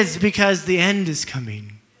have kids because the end is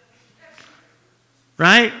coming.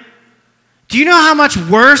 Right? Do you know how much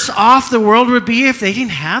worse off the world would be if they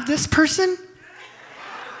didn't have this person?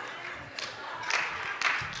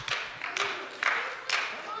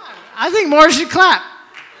 I think more should clap.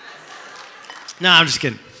 No, I'm just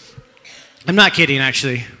kidding. I'm not kidding,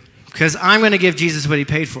 actually, because I'm going to give Jesus what he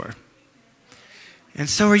paid for. And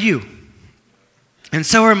so are you. And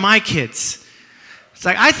so are my kids. It's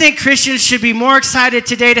like, I think Christians should be more excited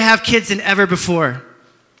today to have kids than ever before.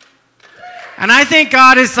 And I think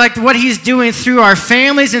God is like what he's doing through our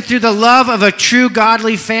families and through the love of a true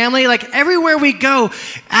godly family. Like, everywhere we go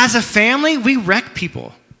as a family, we wreck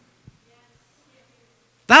people.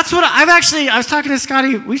 That's what I was talking to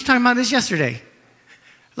Scotty, we were talking about this yesterday.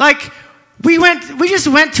 Like, we just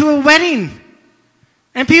went to a wedding,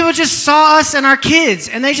 and people just saw us and our kids,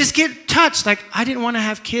 and they just get touched. Like, I didn't want to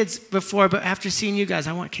have kids before, but after seeing you guys,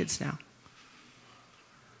 I want kids now.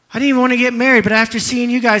 I didn't even want to get married, but after seeing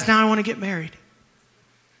you guys, now I want to get married.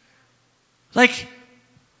 Like,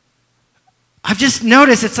 I've just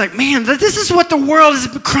noticed, it's like, man, this is what the world is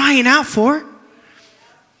crying out for.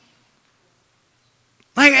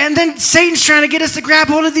 Like, and then Satan's trying to get us to grab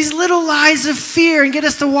hold of these little lies of fear and get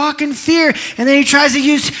us to walk in fear. And then he tries to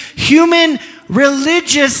use human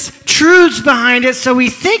religious truths behind it so we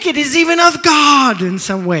think it is even of God in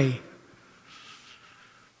some way.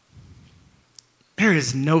 There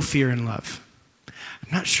is no fear in love.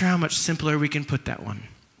 I'm not sure how much simpler we can put that one.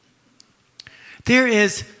 There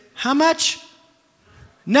is how much?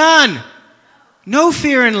 None. No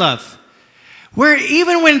fear in love. Where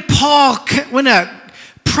even when a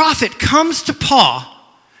prophet comes to Paul,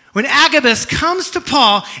 when Agabus comes to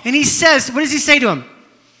Paul, and he says, what does he say to him?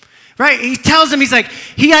 Right? He tells him, he's like,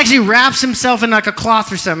 he actually wraps himself in like a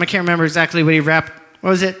cloth or something. I can't remember exactly what he wrapped.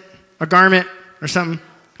 What was it? A garment or something?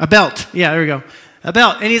 A belt. Yeah, there we go. A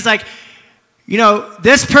belt. And he's like,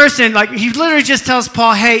 this person, like, he literally just tells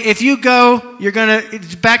Paul, hey, if you go, you're going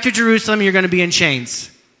to, back to Jerusalem, you're going to be in chains.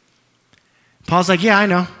 Paul's like, yeah, I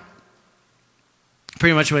know.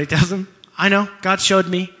 Pretty much what he tells him. I know. God showed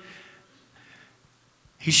me.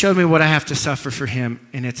 He showed me what I have to suffer for him,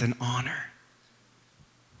 and it's an honor.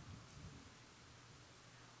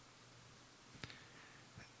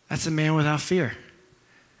 That's a man without fear.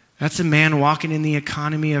 That's a man walking in the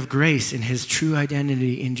economy of grace in his true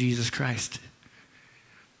identity in Jesus Christ.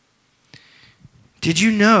 Did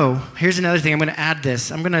you know, here's another thing, I'm going to add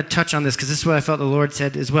this. I'm going to touch on this because this is what I felt the Lord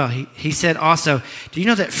said as well. He said also, do you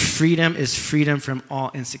know that freedom is freedom from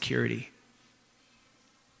all insecurity?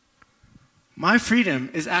 My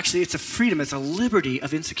freedom is actually, it's a freedom, it's a liberty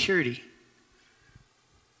of insecurity.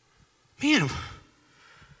 Man,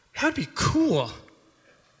 that would be cool.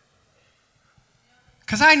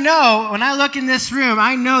 Because I know, when I look in this room,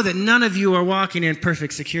 I know that none of you are walking in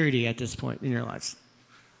perfect security at this point in your lives.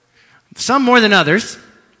 Some more than others.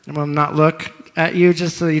 I'm going to not look at you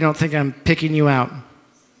just so you don't think I'm picking you out.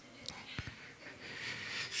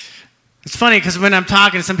 It's funny because when I'm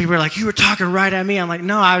talking, some people are like, you were talking right at me. I'm like,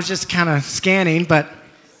 no, I was just kind of scanning, but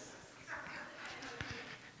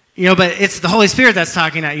it's the Holy Spirit that's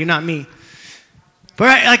talking at you, not me.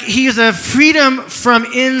 But like, he is a freedom from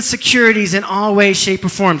insecurities in all ways, shape, or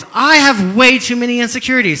forms. I have way too many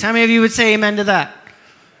insecurities. How many of you would say amen to that?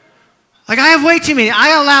 Like, I have way too many.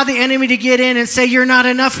 I allow the enemy to get in and say, you're not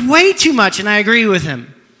enough, way too much, and I agree with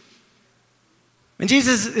him. And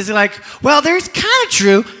Jesus is like, well, there's kind of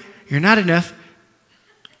true. You're not enough,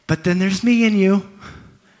 but then there's me in you.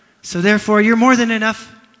 So therefore, you're more than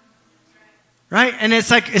enough. Right? And it's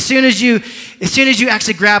like, as soon as you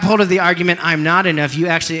actually grab hold of the argument, I'm not enough, you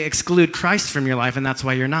actually exclude Christ from your life, and that's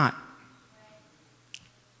why you're not.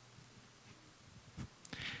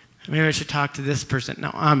 Maybe I should talk to this person.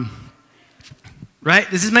 No, right?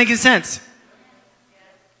 This is making sense.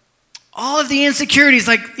 All of the insecurities,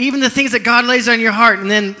 like even the things that God lays on your heart, and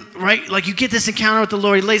then, right, like you get this encounter with the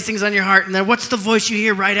Lord, he lays things on your heart, and then what's the voice you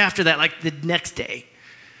hear right after that, like the next day?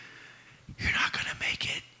 You're not going to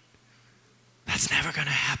make it. That's never going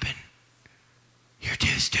to happen. You're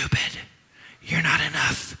too stupid. You're not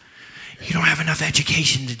enough. You don't have enough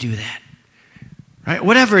education to do that. Right?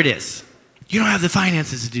 Whatever it is. You don't have the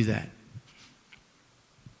finances to do that.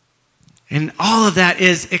 And all of that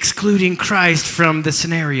is excluding Christ from the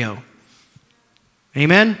scenario.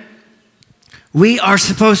 Amen? We are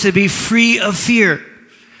supposed to be free of fear.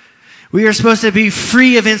 We are supposed to be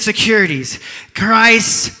free of insecurities.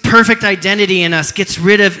 Christ's perfect identity in us gets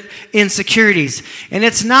rid of insecurities. And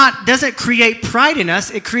doesn't create pride in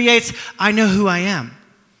us. It creates, I know who I am.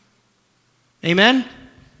 Amen?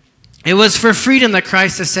 It was for freedom that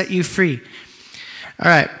Christ has set you free. All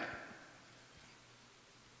right.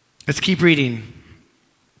 Let's keep reading.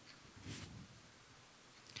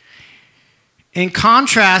 In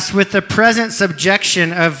contrast with the present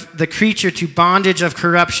subjection of the creature to bondage of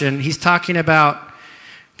corruption, he's talking about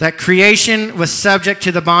that creation was subject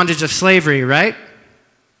to the bondage of slavery, right?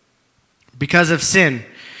 Because of sin.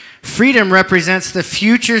 Freedom represents the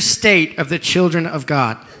future state of the children of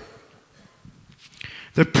God.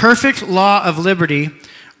 The perfect law of liberty,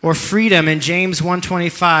 or freedom in James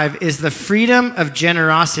 1:25, is the freedom of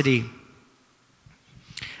generosity.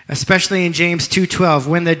 Especially in James 2:12,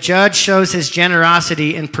 when the judge shows his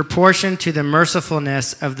generosity in proportion to the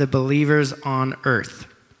mercifulness of the believers on earth.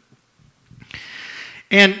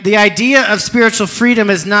 And the idea of spiritual freedom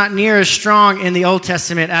is not near as strong in the Old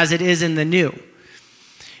Testament as it is in the New.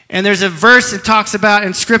 And there's a verse that talks about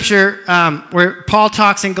in Scripture where Paul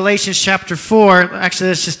talks in Galatians chapter 4. Actually,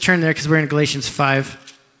 let's just turn there because we're in Galatians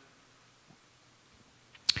 5.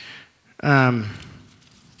 Hold on,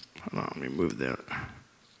 let me move that.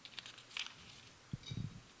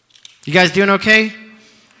 You guys doing okay?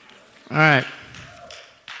 All right.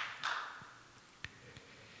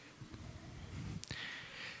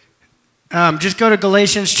 Just go to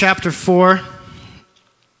Galatians chapter 4,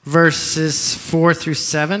 verses 4 through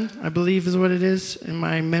 7, I believe is what it is in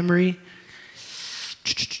my memory.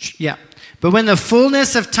 Yeah. But when the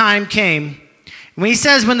fullness of time came, when he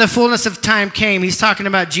says when the fullness of time came, he's talking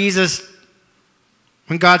about Jesus,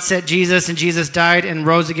 when God set Jesus and Jesus died and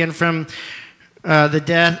rose again from the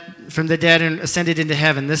dead and ascended into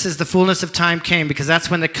heaven. This is the fullness of time came because that's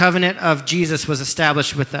when the covenant of Jesus was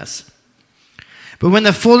established with us. But when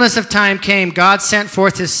the fullness of time came, God sent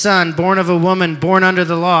forth his Son, born of a woman, born under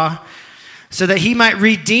the law, so that he might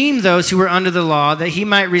redeem those who were under the law, that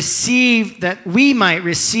we might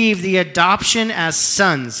receive the adoption as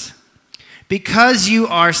sons. Because you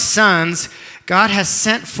are sons, God has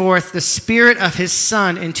sent forth the Spirit of his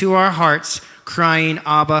Son into our hearts, crying,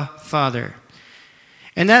 Abba, Father.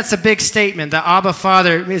 And that's a big statement. The Abba,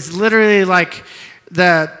 Father is literally like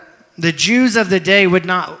the Jews of the day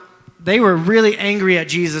they were really angry at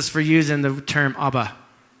Jesus for using the term Abba.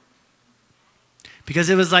 Because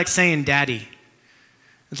it was like saying daddy.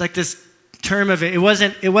 It's like this term of it. It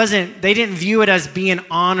wasn't, they didn't view it as being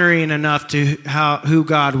honoring enough to who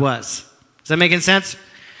God was. Is that making sense?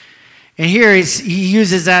 And here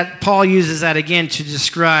Paul uses that again to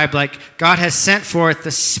describe like God has sent forth the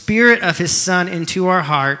Spirit of his Son into our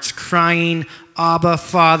hearts, crying, Abba,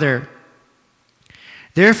 Father.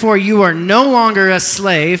 Therefore you are no longer a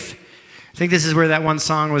slave. I think this is where that one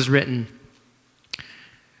song was written.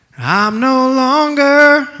 I'm no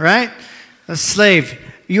longer, right? A slave.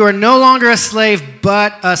 You are no longer a slave,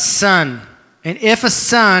 but a son. And if a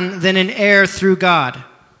son, then an heir through God.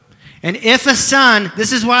 And if a son,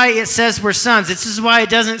 this is why it says we're sons. This is why it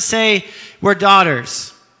doesn't say we're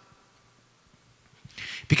daughters.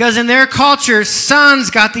 Because in their culture, sons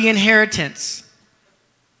got the inheritance.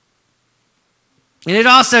 And it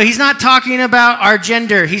also, he's not talking about our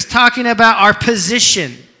gender. He's talking about our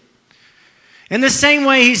position. In the same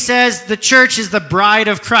way he says the church is the bride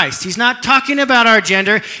of Christ. He's not talking about our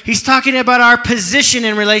gender. He's talking about our position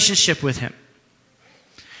in relationship with him.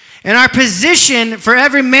 And our position, for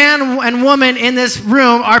every man and woman in this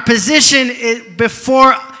room, our position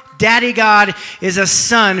before Daddy God is a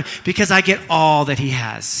son, because I get all that he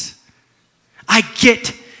has.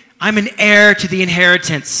 I'm an heir to the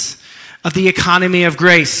inheritance of the economy of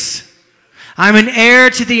grace. I'm an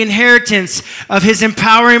heir to the inheritance of his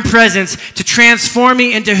empowering presence to transform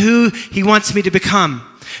me into who he wants me to become,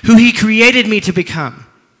 who he created me to become.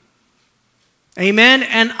 Amen?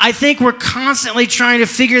 And I think we're constantly trying to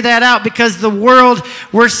figure that out because the world,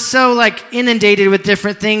 we're so inundated with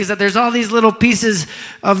different things that there's all these little pieces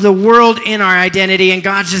of the world in our identity, and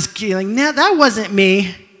God's just like, nah, that wasn't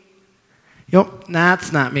me. Yep,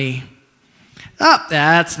 that's not me. Oh,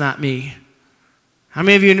 that's not me. How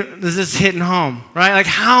many of you, is this hitting home, right? Like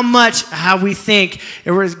how we think,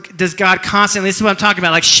 does God constantly, this is what I'm talking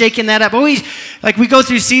about, shaking that up. Always, we go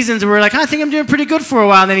through seasons where we're like, I think I'm doing pretty good for a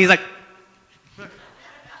while, and then he's like,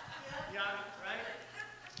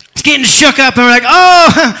 it's getting shook up, and we're like,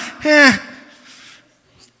 oh,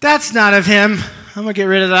 that's not of him. I'm going to get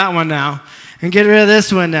rid of that one now and get rid of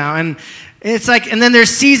this one now. And it's and then there's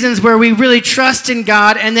seasons where we really trust in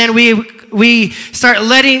God, and then we start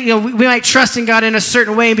letting, we might trust in God in a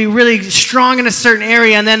certain way and be really strong in a certain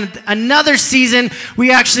area, and then another season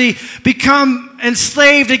we actually become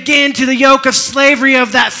enslaved again to the yoke of slavery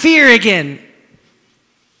of that fear again.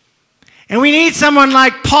 And we need someone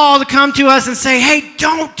like Paul to come to us and say, hey,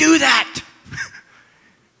 don't do that.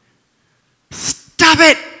 Stop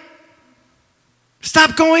it.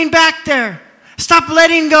 Stop going back there. Stop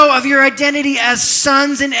letting go of your identity as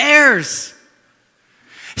sons and heirs.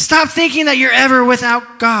 Stop thinking that you're ever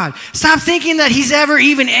without God. Stop thinking that he's ever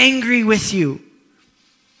even angry with you.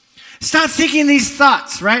 Stop thinking these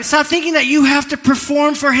thoughts, right? Stop thinking that you have to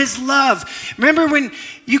perform for his love. Remember when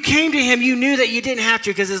you came to him, you knew that you didn't have to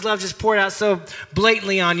because his love just poured out so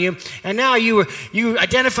blatantly on you. And now you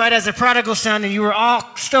identified as a prodigal son, and you were all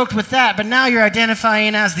stoked with that. But now you're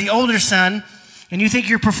identifying as the older son, and you think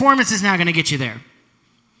your performance is now going to get you there.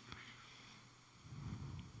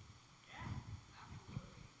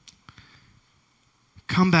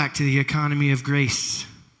 Come back to the economy of grace.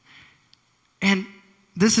 And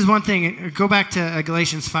this is one thing. Go back to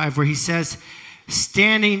Galatians 5 where he says,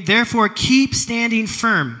 therefore keep standing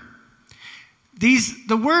firm.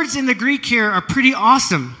 The words in the Greek here are pretty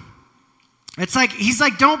awesome. It's he's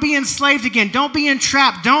don't be enslaved again. Don't be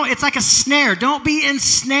entrapped. It's like a snare. Don't be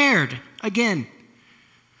ensnared again.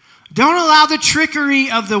 Don't allow the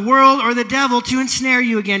trickery of the world or the devil to ensnare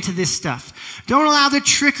you again to this stuff. Don't allow the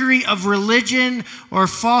trickery of religion or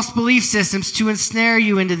false belief systems to ensnare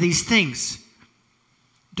you into these things.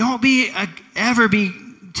 Don't ever be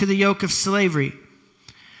to the yoke of slavery.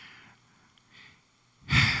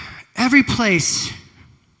 Every place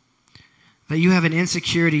that you have an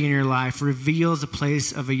insecurity in your life reveals a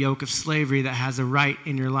place of a yoke of slavery that has a right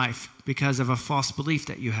in your life because of a false belief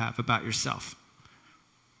that you have about yourself.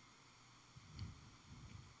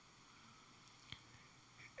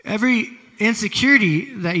 Every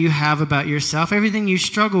insecurity that you have about yourself, everything you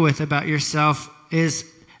struggle with about yourself, is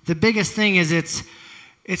the biggest thing is it's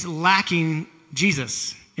lacking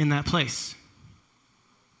Jesus in that place.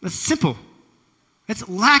 It's simple. It's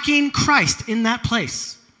lacking Christ in that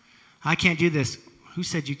place. I can't do this. Who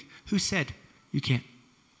said you can't?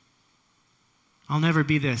 I'll never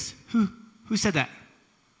be this. Who said that?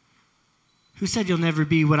 Who said you'll never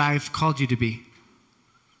be what I've called you to be?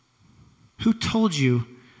 Who told you?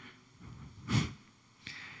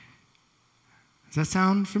 Does that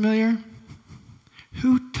sound familiar?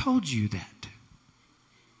 Who told you that?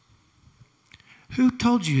 Who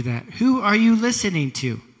told you that? Who are you listening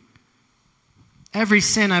to? Every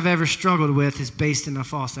sin I've ever struggled with is based in a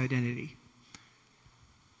false identity.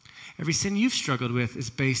 Every sin you've struggled with is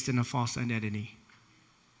based in a false identity.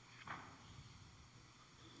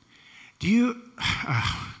 Do you...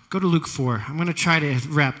 go to Luke 4. I'm going to try to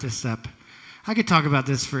wrap this up. I could talk about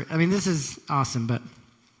this this is awesome, but...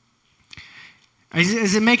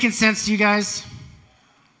 Is it making sense to you guys?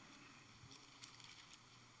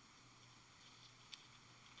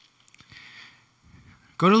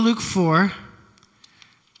 Go to Luke 4,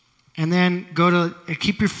 and then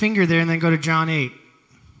keep your finger there, and then go to John 8.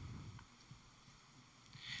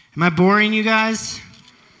 Am I boring you guys?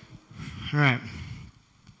 All right.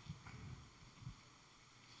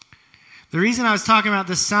 The reason I was talking about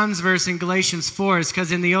the sons verse in Galatians 4 is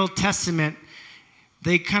because in the Old Testament,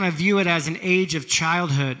 they kind of view it as an age of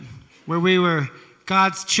childhood, where we were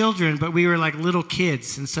God's children, but we were like little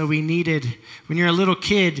kids. And so we needed, when you're a little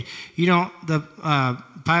kid, you don't,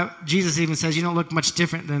 Jesus even says you don't look much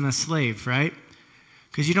different than a slave, right?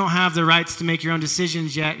 Because you don't have the rights to make your own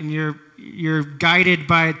decisions yet, and you're guided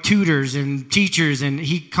by tutors and teachers, and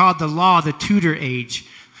he called the law the tutor age,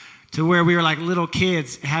 to where we were like little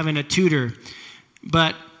kids having a tutor.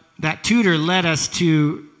 But that tutor led us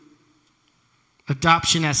to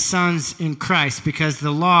adoption as sons in Christ, because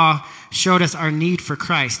the law showed us our need for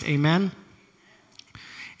Christ. Amen?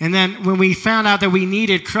 And then when we found out that we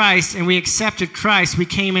needed Christ and we accepted Christ, we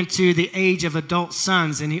came into the age of adult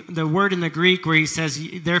sons. And the word in the Greek where he says,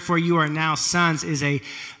 therefore you are now sons, is a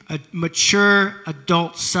mature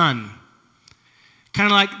adult son. Kind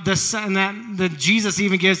of like the son that Jesus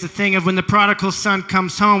even gives the thing of when the prodigal son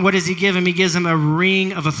comes home, what does he give him? He gives him a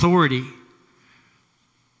ring of authority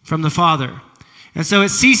from the Father. And so it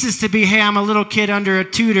ceases to be, hey, I'm a little kid under a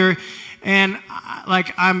tutor, and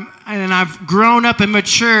I've grown up and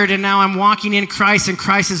matured, and now I'm walking in Christ, and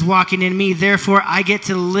Christ is walking in me. Therefore, I get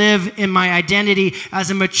to live in my identity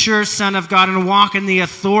as a mature son of God and walk in the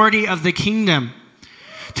authority of the kingdom.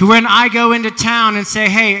 To when I go into town and say,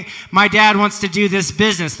 hey, my dad wants to do this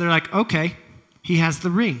business, they're like, okay, he has the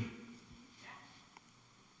ring.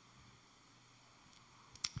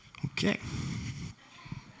 Okay.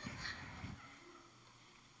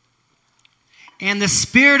 And the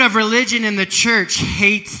spirit of religion in the church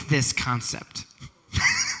hates this concept.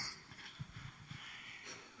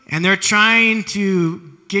 And they're trying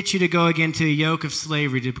to get you to go again to a yoke of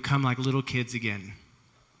slavery, to become like little kids again.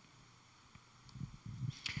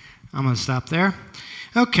 I'm going to stop there.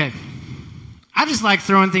 Okay. I just like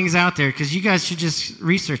throwing things out there because you guys should just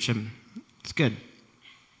research them. It's good.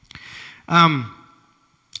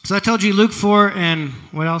 So I told you Luke 4 and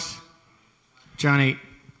what else? John 8.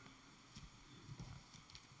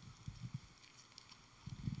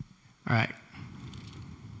 All right.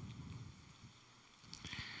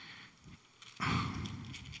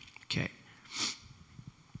 Okay.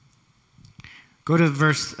 Go to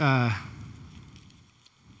verse... sorry,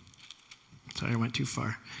 I went too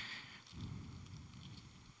far.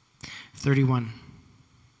 31.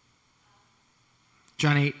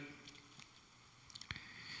 John 8.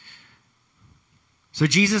 So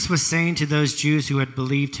Jesus was saying to those Jews who had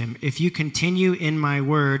believed him, if you continue in my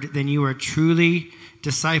word, then you are truly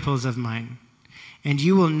disciples of mine, and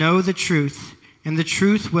you will know the truth, and the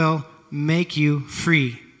truth will make you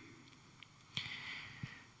free.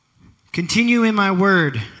 Continue in my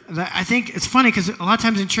word. I think it's funny because a lot of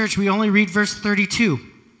times in church we only read verse 32.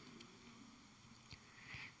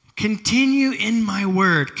 Continue in my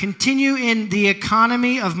word. Continue in the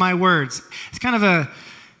economy of my words. It's kind of a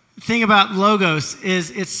thing about logos, is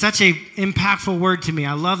it's such a impactful word to me.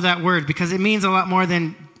 I love that word because it means a lot more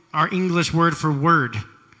than our English word for word.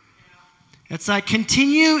 It's like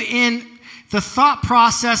continue in the thought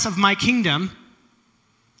process of my kingdom,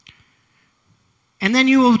 and then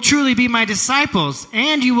you will truly be my disciples,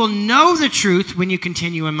 and you will know the truth when you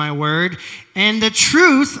continue in my word, and the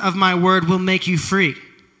truth of my word will make you free.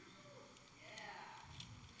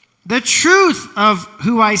 The truth of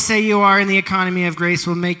who I say you are in the economy of grace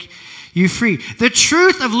will make you free. The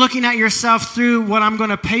truth of looking at yourself through what I'm going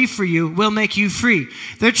to pay for you will make you free.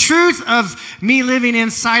 The truth of me living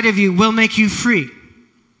inside of you will make you free.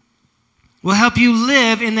 Will help you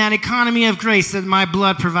live in that economy of grace that my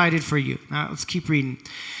blood provided for you. Now let's keep reading.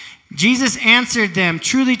 Jesus answered them,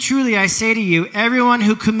 truly, truly, I say to you, everyone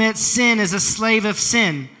who commits sin is a slave of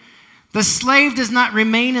sin. The slave does not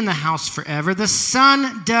remain in the house forever. The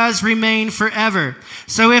Son does remain forever.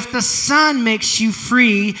 So if the Son makes you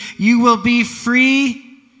free, you will be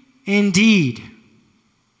free indeed.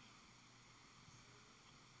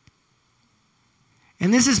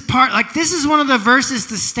 And this is this is one of the verses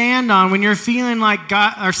to stand on when you're feeling like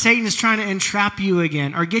God or Satan is trying to entrap you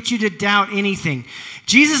again or get you to doubt anything.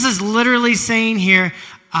 Jesus is literally saying here,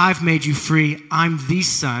 I've made you free. I'm the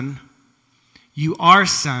Son. You are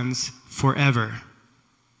sons forever.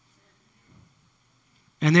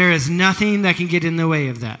 And there is nothing that can get in the way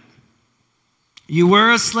of that. You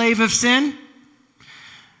were a slave of sin,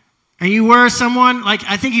 and you were someone, like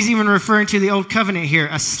I think he's even referring to the old covenant here.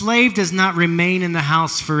 A slave does not remain in the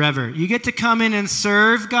house forever. You get to come in and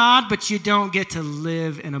serve God, but you don't get to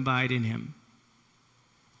live and abide in him.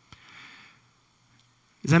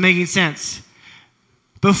 Is that making sense?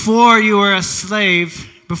 Before you were a slave,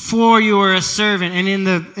 before you were a servant, and in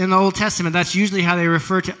the Old Testament, that's usually how they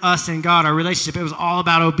refer to us and God, our relationship. It was all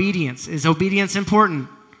about obedience. Is obedience important?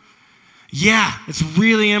 Yeah, it's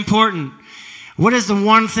really important. What is the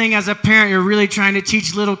one thing as a parent you're really trying to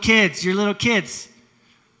teach your little kids?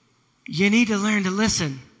 You need to learn to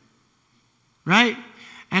listen, right?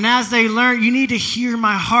 And as they learn, you need to hear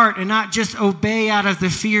my heart and not just obey out of the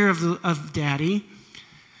fear of daddy,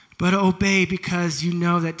 but obey because you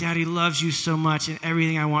know that daddy loves you so much and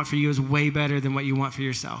everything I want for you is way better than what you want for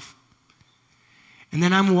yourself. And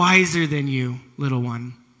then I'm wiser than you, little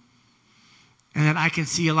one. And that I can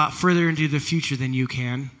see a lot further into the future than you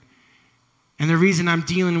can. And the reason I'm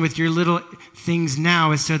dealing with your little things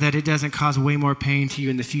now is so that it doesn't cause way more pain to you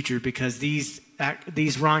in the future, because these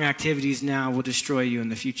wrong activities now will destroy you in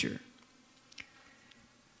the future.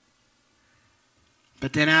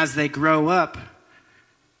 But then as they grow up,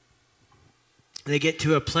 they get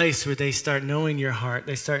to a place where they start knowing your heart.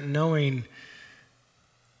 They start knowing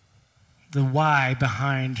the why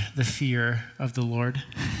behind the fear of the Lord.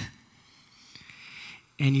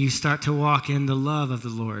 And you start to walk in the love of the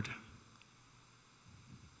Lord.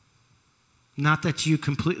 Not that you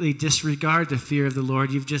completely disregard the fear of the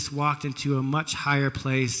Lord. You've just walked into a much higher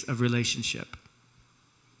place of relationship.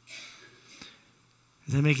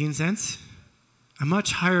 Is that making sense? A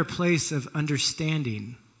much higher place of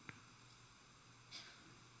understanding.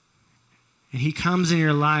 And he comes in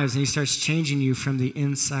your lives and he starts changing you from the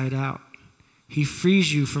inside out. He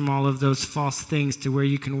frees you from all of those false things to where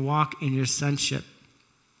you can walk in your sonship.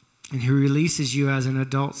 And he releases you as an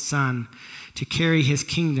adult son to carry his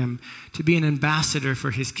kingdom, to be an ambassador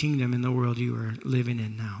for his kingdom in the world you are living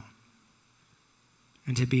in now.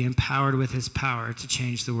 And to be empowered with his power to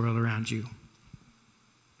change the world around you.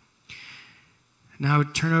 Now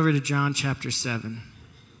turn over to John chapter 7.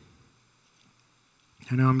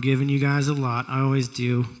 I know I'm giving you guys a lot. I always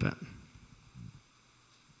do, but...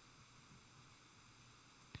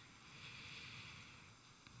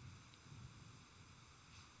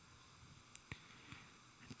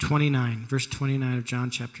 verse 29 of John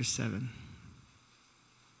chapter 7.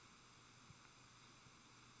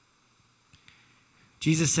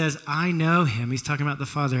 Jesus says, I know him. He's talking about the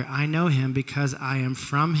Father. I know him because I am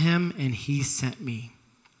from him and he sent me.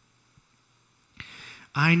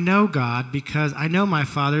 I know God because I know my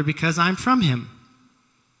Father because I'm from him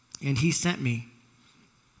and he sent me.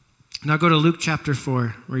 Now go to Luke chapter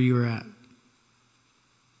 4 where you were at.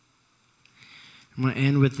 I'm going to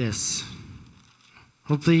end with this.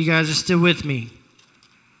 Hopefully you guys are still with me.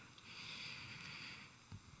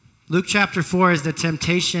 Luke chapter 4 is the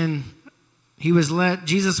temptation.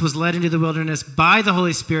 Jesus was led into the wilderness by the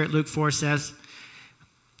Holy Spirit, Luke 4 says.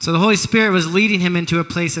 So the Holy Spirit was leading him into a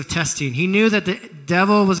place of testing. He knew that the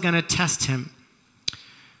devil was going to test him.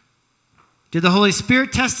 Did the Holy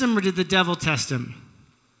Spirit test him or did the devil test him?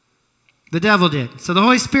 The devil did. So the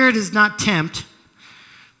Holy Spirit is not tempt.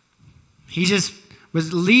 He just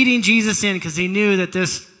was leading Jesus in because he knew that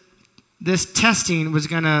this testing was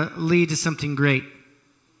going to lead to something great.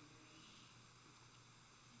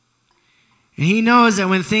 And he knows that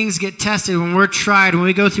when things get tested, when we're tried, when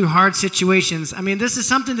we go through hard situations, I mean, this is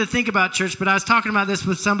something to think about, church, but I was talking about this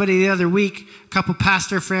with somebody the other week, a couple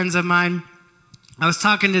pastor friends of mine. I was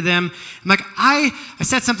talking to them. I'm like, I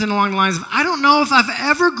said something along the lines of, I don't know if I've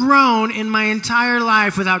ever grown in my entire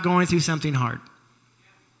life without going through something hard.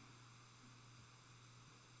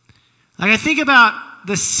 Like I think about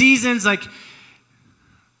the seasons, like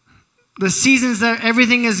the seasons that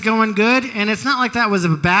everything is going good, and it's not like that was a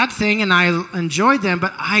bad thing, and I enjoyed them,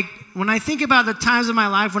 but when I think about the times of my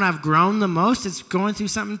life when I've grown the most, it's going through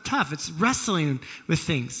something tough. It's wrestling with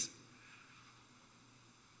things.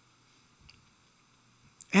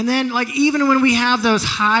 And then, like, even when we have those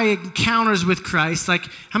high encounters with Christ, like,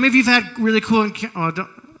 how many of you have had really cool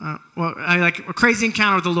like a crazy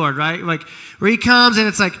encounter with the Lord, right? Like where he comes and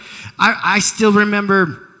it's like, I still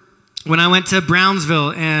remember when I went to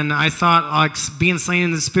Brownsville and I thought like being slain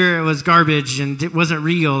in the Spirit was garbage and it wasn't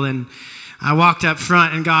real. And I walked up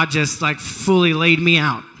front and God just like fully laid me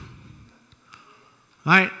out.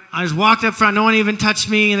 Right? I just walked up front. No one even touched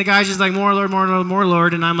me. And the guy's just like, more Lord, more Lord, more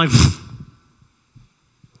Lord. And I'm like,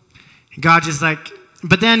 God just like,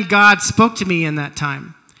 but then God spoke to me in that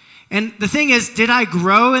time. And the thing is, did I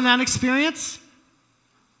grow in that experience?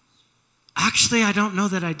 Actually, I don't know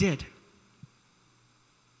that I did.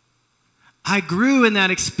 I grew in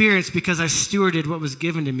that experience because I stewarded what was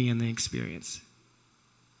given to me in the experience.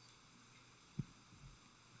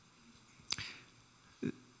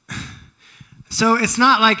 So it's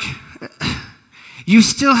not like you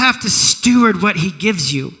still have to steward what he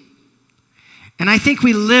gives you. And I think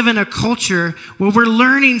we live in a culture where we're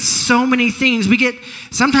learning so many things.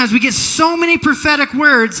 Sometimes we get so many prophetic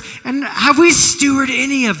words, and have we stewarded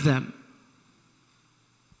any of them?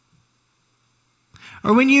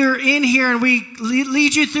 Or when you're in here and we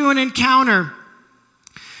lead you through an encounter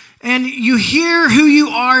and you hear who you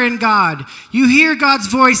are in God. You hear God's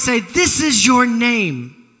voice say, this is your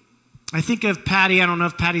name. I think of Patty. I don't know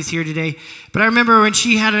if Patty's here today, but I remember when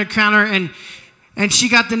she had an encounter and she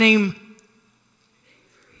got the name.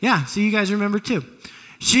 Yeah, so you guys remember too.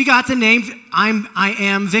 She got the name I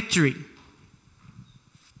am victory.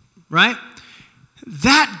 Right?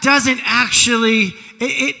 That doesn't actually,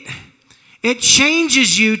 it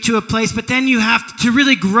changes you to a place, but then you have to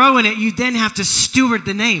really grow in it. You then have to steward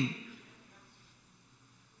the name.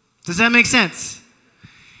 Does that make sense?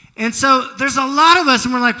 And so there's a lot of us,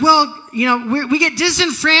 and we're like, well, you know, we get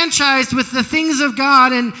disenfranchised with the things of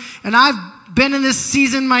God, and I've been in this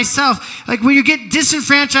season myself. Like when you get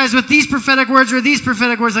disenfranchised with these prophetic words or these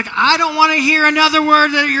prophetic words, like I don't want to hear another word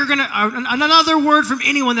that another word from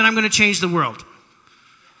anyone that I'm going to change the world.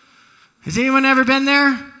 Has anyone ever been there?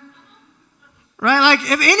 Right? Like,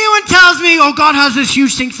 if anyone tells me, oh, God has this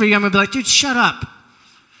huge thing for you, I'm going to be like, dude, shut up.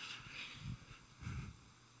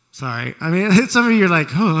 Sorry. I mean, some of you are like,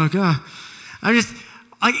 oh, God. I'm just,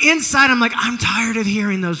 like, inside, I'm like, I'm tired of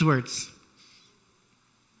hearing those words.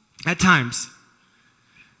 At times.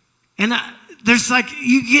 And there's like,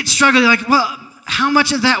 you get struggling, like, well, how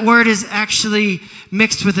much of that word is actually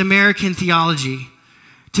mixed with American theology?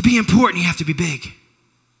 To be important, you have to be big.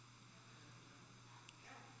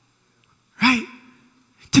 Right?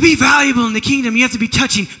 To be valuable in the kingdom, you have to be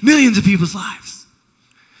touching millions of people's lives.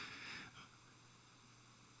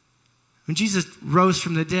 When Jesus rose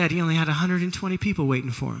from the dead, he only had 120 people waiting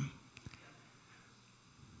for him.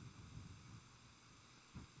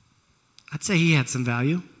 I'd say he had some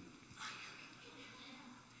value.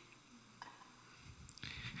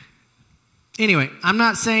 Anyway, I'm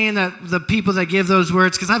not saying that the people that give those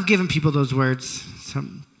words, because I've given people those words,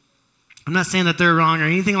 I'm not saying that they're wrong or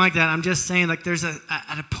anything like that. I'm just saying, like, there's at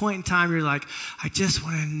a point in time you're like, I just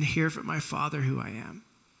want to hear from my Father who I am.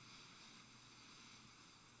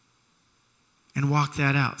 And walk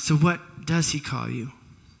that out. So what does he call you?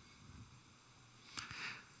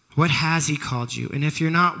 What has he called you? And if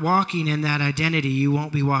you're not walking in that identity, you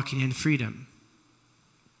won't be walking in freedom.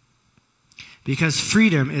 Because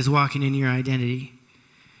freedom is walking in your identity.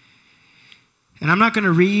 And I'm not going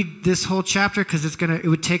to read this whole chapter because it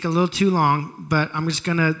would take a little too long, but I'm just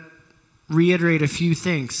going to reiterate a few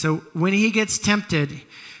things. So when he gets tempted,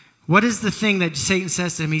 what is the thing that Satan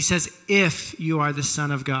says to him? He says, if you are the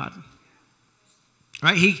Son of God.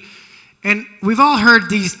 Right? And we've all heard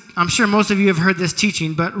these, I'm sure most of you have heard this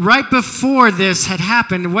teaching, but right before this had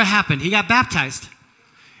happened, what happened? He got baptized.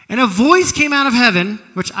 And a voice came out of heaven,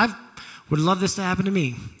 which I would love this to happen to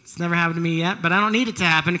me. It's never happened to me yet, but I don't need it to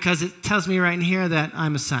happen because it tells me right in here that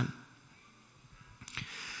I'm a son.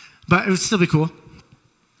 But it would still be cool.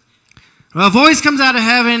 Well, a voice comes out of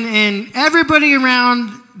heaven, and everybody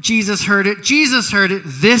around Jesus heard it. Jesus heard it.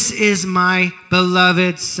 This is my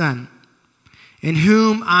beloved Son, in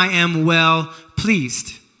whom I am well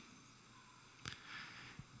pleased.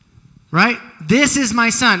 Right? This is my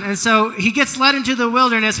Son. And so he gets led into the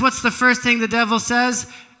wilderness. What's the first thing the devil says?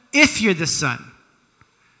 If you're the Son.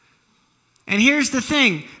 And here's the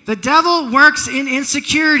thing. The devil works in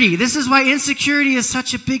insecurity. This is why insecurity is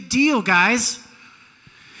such a big deal, guys.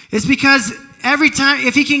 It's because every time,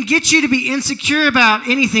 if he can get you to be insecure about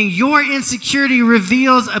anything, your insecurity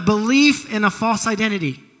reveals a belief in a false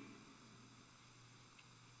identity.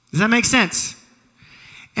 Does that make sense?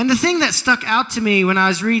 And the thing that stuck out to me when I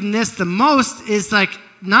was reading this the most is like,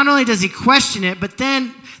 not only does he question it, but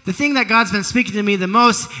then the thing that God's been speaking to me the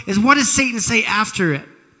most is, what does Satan say after it?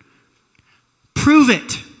 Prove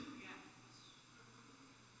it.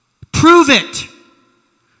 Prove it.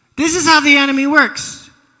 This is how the enemy works.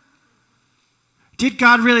 Did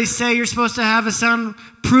God really say you're supposed to have a son?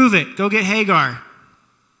 Prove it. Go get Hagar.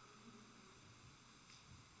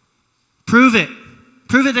 Prove it.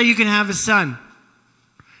 Prove it that you can have a son.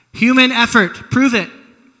 Human effort. Prove it.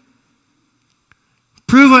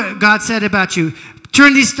 Prove what God said about you.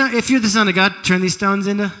 Turn these if you're the Son of God, turn these stones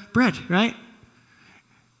into bread, right?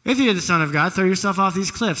 If you're the Son of God, throw yourself off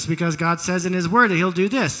these cliffs because God says in his word that he'll do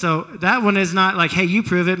this. So that one is not like, hey, you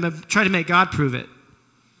prove it, but try to make God prove it.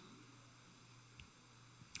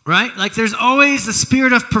 Right? Like there's always the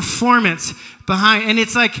spirit of performance behind. And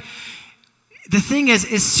it's like, the thing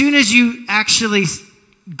is, as soon as you actually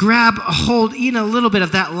grab a hold, even a little bit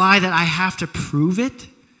of that lie that I have to prove it,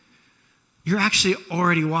 you're actually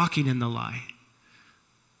already walking in the lie.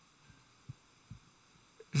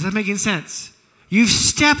 Is that making sense? You've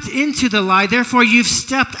stepped into the lie, therefore you've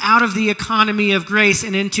stepped out of the economy of grace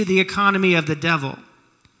and into the economy of the devil.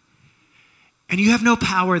 And you have no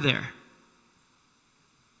power there.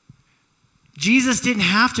 Jesus didn't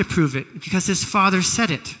have to prove it because his Father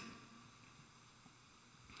said it.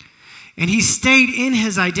 And he stayed in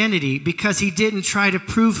his identity because he didn't try to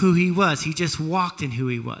prove who he was. He just walked in who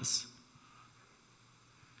he was.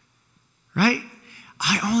 Right?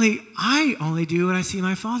 I only do what I see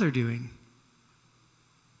my Father doing.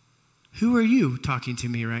 Who are you talking to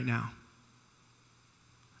me right now?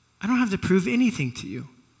 I don't have to prove anything to you.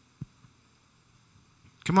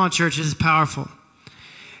 Come on, church, this is powerful.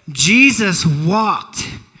 Jesus walked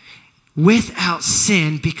without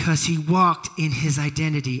sin because he walked in his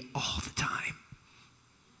identity all the time.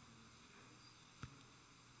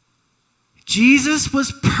 Jesus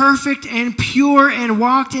was perfect and pure and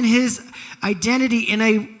walked in his identity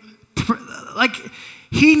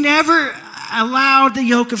he never allowed the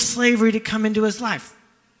yoke of slavery to come into his life.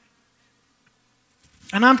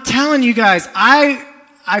 And I'm telling you guys, I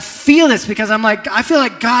feel this because I feel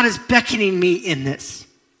like God is beckoning me in this.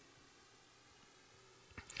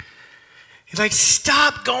 He's like,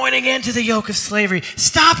 stop going again to the yoke of slavery.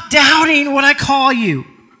 Stop doubting what I call you.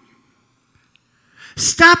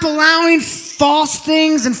 Stop allowing false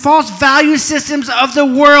things and false value systems of the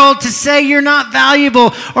world to say you're not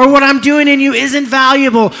valuable, or what I'm doing in you isn't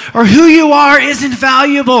valuable, or who you are isn't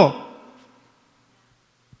valuable.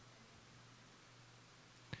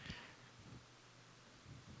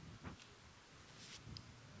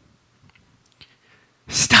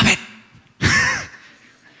 Stop it.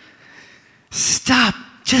 Stop.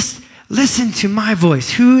 Just listen to my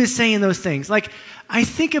voice. Who is saying those things? Like, I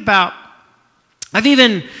think about,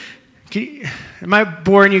 am I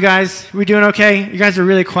boring you guys? Are we doing okay? You guys are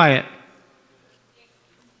really quiet.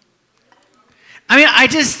 I mean,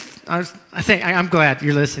 I'm glad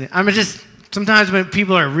you're listening. Sometimes when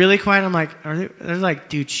people are really quiet, I'm like, they're like,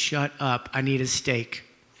 dude, shut up. I need a steak.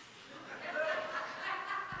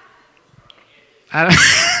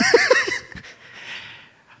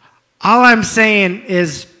 All I'm saying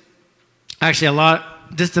is actually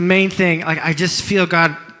just the main thing, like I just feel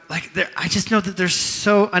God, I just know that there's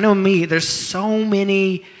so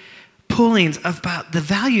many pullings about the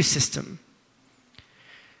value system.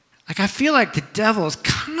 Like I feel like the devil is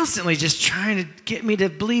constantly just trying to get me to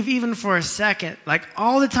believe even for a second, like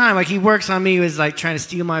all the time, like he works on me with like trying to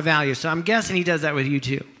steal my value. So I'm guessing he does that with you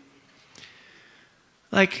too.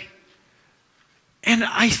 And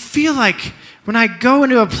I feel like when I go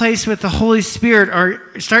into a place with the Holy Spirit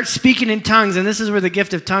or start speaking in tongues, and this is where the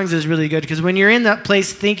gift of tongues is really good, because when you're in that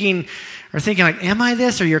place thinking like, am I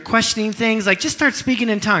this? Or you're questioning things, like just start speaking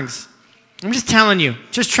in tongues. I'm just telling you,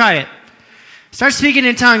 just try it. Start speaking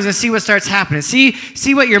in tongues and see what starts happening. See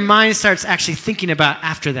what your mind starts actually thinking about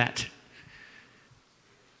after that.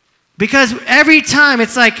 Because every time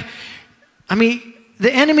it's like,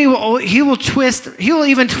 the enemy will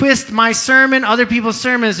even twist my sermon, other people's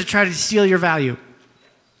sermons to try to steal your value.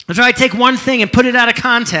 He'll try to take one thing and put it out of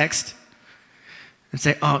context and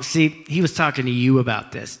say, oh, see, he was talking to you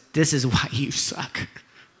about this. This is why you suck.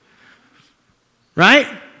 Right?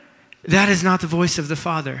 That is not the voice of the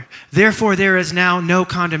Father. Therefore, there is now no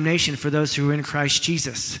condemnation for those who are in Christ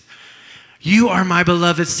Jesus. You are my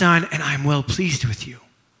beloved Son, and I am well pleased with you.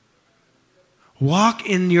 Walk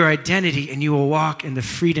in your identity, and you will walk in the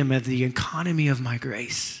freedom of the economy of my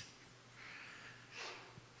grace.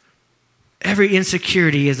 Every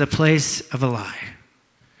insecurity is a place of a lie.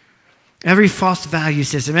 Every false value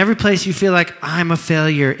system, every place you feel like I'm a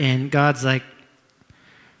failure in, God's like,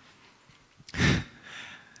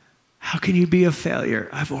 how can you be a failure?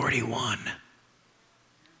 I've already won.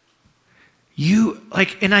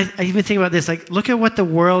 And I even think about this, like, look at what the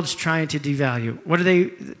world's trying to devalue. What are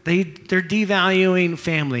they're devaluing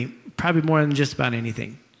family, probably more than just about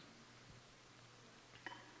anything.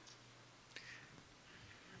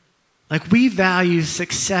 Like, we value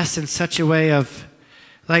success in such a way of,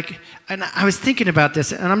 like, and I was thinking about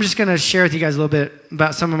this, and I'm just going to share with you guys a little bit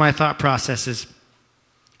about some of my thought processes.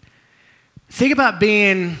 Think about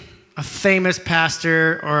being a famous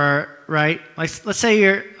pastor, or, right? Like, let's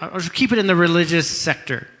say I'll just keep it in the religious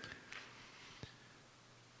sector.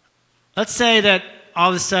 Let's say that all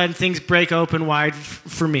of a sudden things break open wide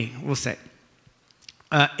for me, we'll say,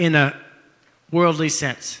 in a worldly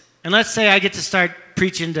sense. And let's say I get to start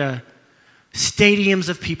preaching to stadiums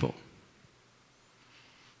of people,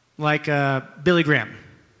 like Billy Graham,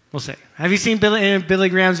 we'll say. Have you seen Billy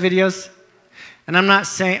Graham's videos? And I'm not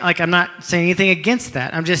saying anything against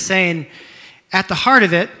that. I'm just saying, at the heart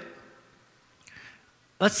of it,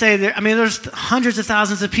 let's say there's hundreds of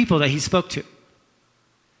thousands of people that he spoke to.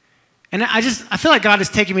 And I feel like God is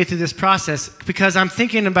taking me through this process because I'm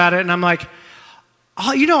thinking about it, and I'm like,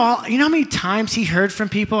 you know how many times he heard from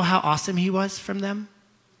people how awesome he was from them?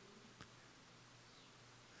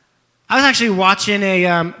 I was actually watching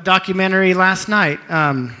a documentary last night.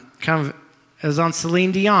 It was on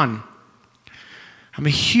Celine Dion. I'm a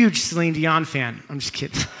huge Celine Dion fan. I'm just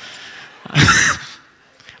kidding.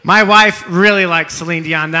 My wife really likes Celine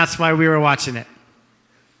Dion. That's why we were watching it.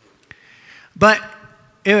 But,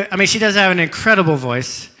 she does have an incredible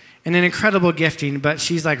voice and an incredible gifting, but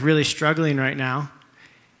she's like really struggling right now.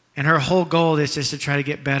 And her whole goal is just to try to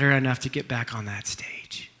get better enough to get back on that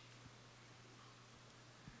stage.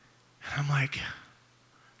 And I'm like,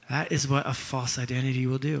 that is what a false identity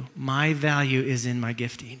will do. My value is in my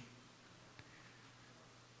gifting.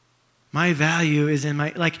 My value is in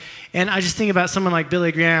my, and I just think about someone like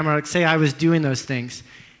Billy Graham, or say I was doing those things.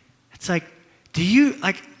 It's like,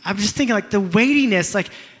 I'm just thinking the weightiness,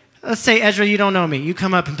 let's say, Ezra, you don't know me. You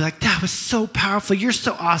come up and be like, that was so powerful. You're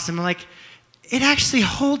so awesome. I'm like, it actually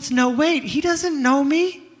holds no weight. He doesn't know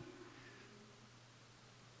me.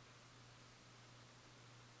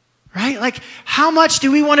 Right? How much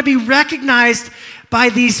do we want to be recognized by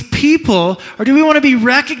these people, or do we want to be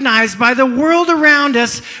recognized by the world around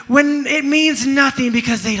us when it means nothing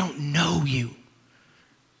because they don't know you?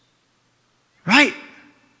 Right?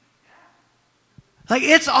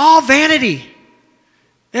 It's all vanity.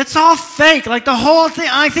 It's all fake. The whole thing,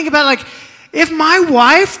 I think about if my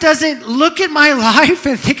wife doesn't look at my life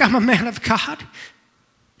and think I'm a man of God,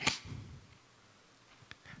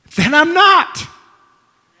 then I'm not.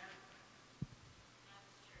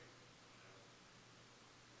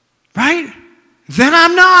 Right? Then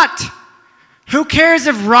I'm not. Who cares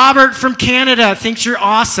if Robert from Canada thinks you're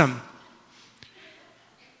awesome?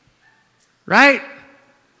 Right?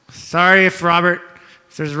 Sorry if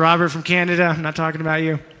there's Robert from Canada, I'm not talking about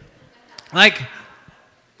you.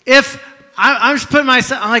 If I'm just putting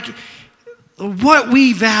myself, what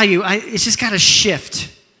we value, it's just got to shift.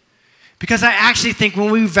 Because I actually think when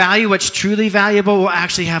we value what's truly valuable, we'll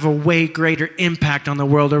actually have a way greater impact on the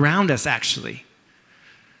world around us, actually.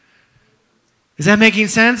 Is that making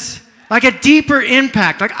sense? A deeper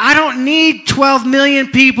impact. I don't need 12 million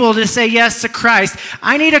people to say yes to Christ.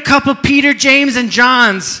 I need a couple Peter, James, and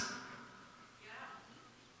Johns.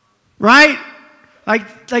 Right?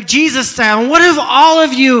 Like Jesus style. And what if all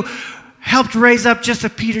of you helped raise up just a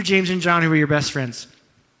Peter, James, and John who were your best friends?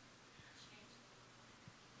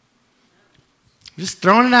 Just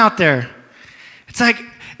throwing it out there. It's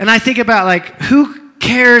and I think about who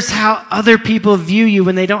cares how other people view you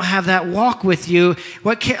when they don't have that walk with you?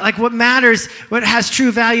 What matters, what has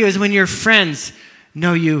true value is when your friends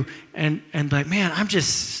know you and man,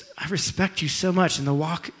 I respect you so much in the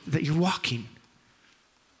walk that you're walking.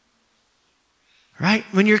 Right?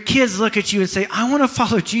 When your kids look at you and say, I want to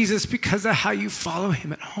follow Jesus because of how you follow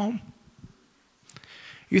him at home.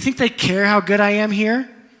 You think they care how good I am here?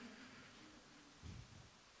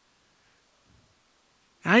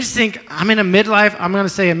 And I just think I'm in a midlife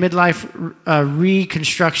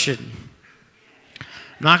reconstruction. I'm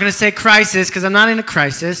not going to say crisis because I'm not in a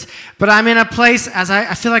crisis, but I'm in a place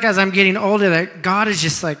I feel as I'm getting older that God is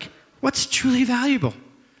just what's truly valuable?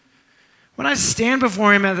 When I stand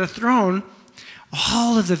before him at the throne,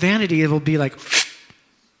 all of the vanity will be and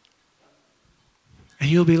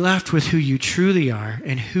you'll be left with who you truly are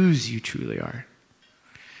and whose you truly are.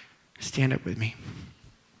 Stand up with me.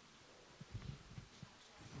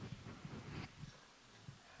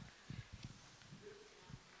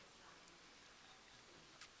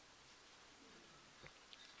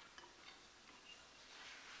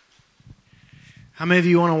 How many of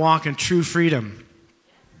you want to walk in true freedom?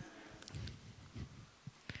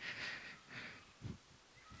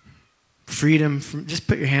 Freedom from, just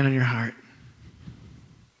put your hand on your heart.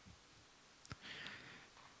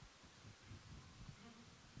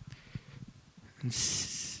 And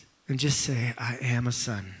just say, I am a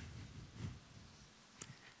son.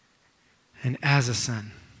 And as a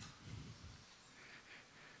son,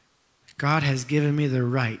 God has given me the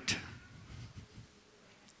right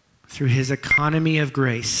through his economy of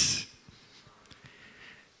grace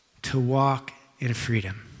to walk in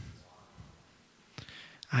freedom.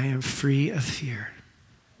 I am free of fear.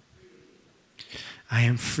 I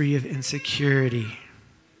am free of insecurity.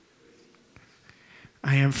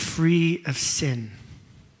 I am free of sin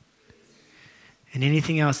and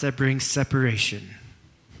anything else that brings separation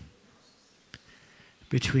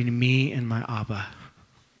between me and my Abba.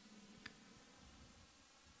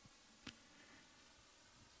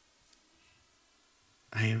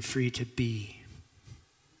 I am free to be.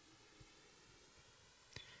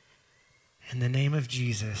 In the name of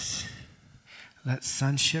Jesus, let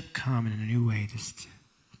sonship come in a new way this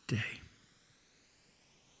day.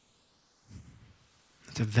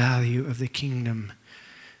 Let the value of the kingdom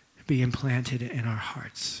be implanted in our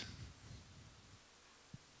hearts.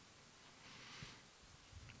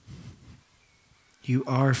 You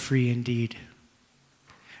are free indeed.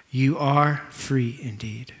 You are free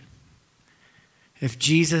indeed. If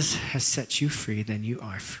Jesus has set you free, then you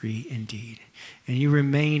are free indeed. And you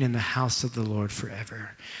remain in the house of the Lord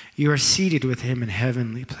forever. You are seated with him in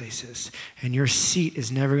heavenly places. And your seat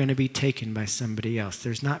is never going to be taken by somebody else.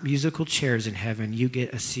 There's not musical chairs in heaven. You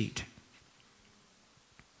get a seat.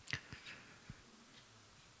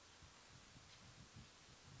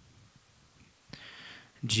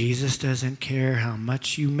 Jesus doesn't care how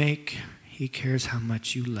much you make. He cares how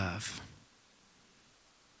much you love.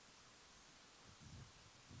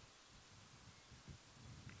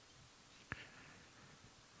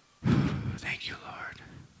 Thank you, Lord.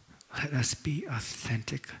 Let us be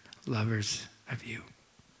authentic lovers of you.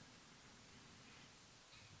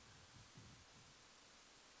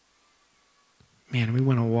 Man, we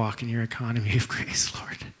want to walk in your economy of grace,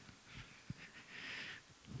 Lord.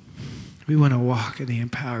 We want to walk in the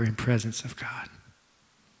empowering presence of God.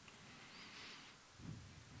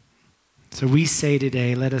 So we say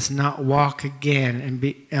today, let us not walk again and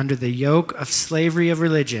be under the yoke of slavery of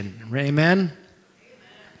religion. Amen?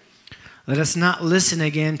 Let us not listen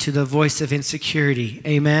again to the voice of insecurity.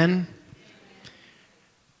 Amen?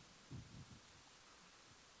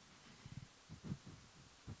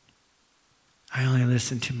 I only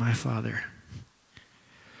listen to my Father.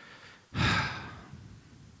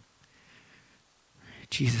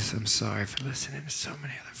 Jesus, I'm sorry for listening to so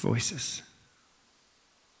many other voices.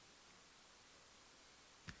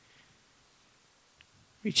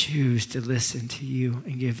 We choose to listen to you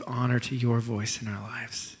and give honor to your voice in our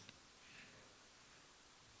lives.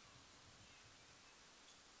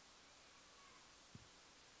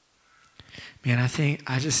 Man,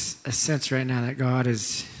 I just sense right now that God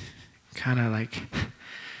is kind of like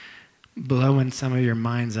blowing some of your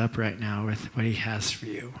minds up right now with what he has for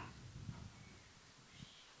you.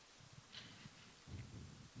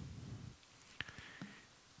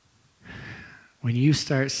 When you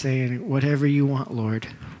start saying, whatever you want, Lord,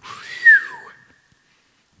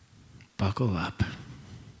 buckle up.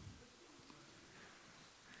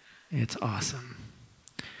 It's awesome.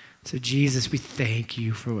 So Jesus, we thank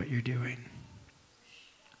you for what you're doing.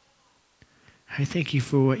 I thank you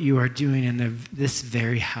for what you are doing in this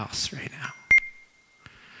very house right now.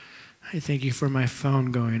 I thank you for my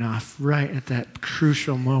phone going off right at that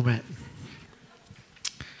crucial moment.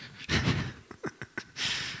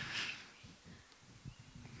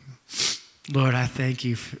 Lord, I thank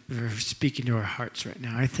you for speaking to our hearts right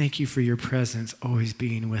now. I thank you for your presence always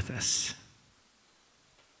being with us.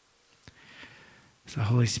 So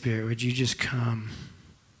Holy Spirit, would you just come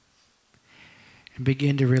and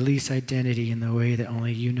begin to release identity in the way that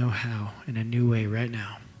only you know how, in a new way right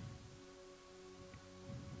now.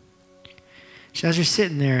 So as you're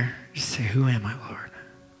sitting there, just say, who am I, Lord?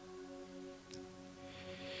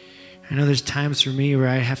 I know there's times for me where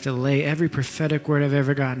I have to lay every prophetic word I've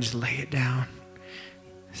ever gotten, just lay it down.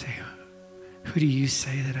 Say, who do you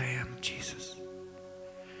say that I am, Jesus?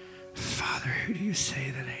 Father, who do you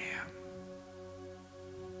say that I am?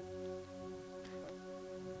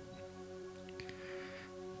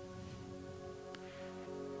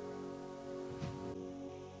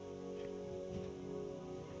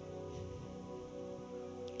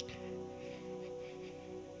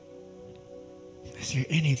 Is there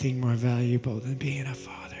anything more valuable than being a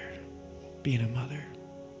father, being a mother?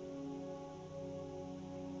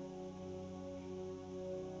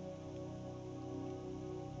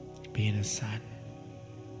 Being a son?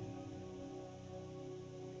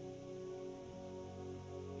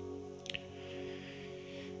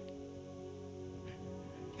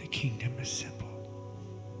 The kingdom is simple.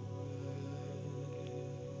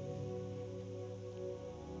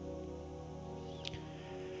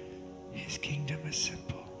 His kingdom is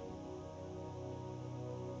simple.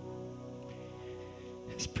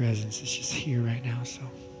 His presence is just here right now, so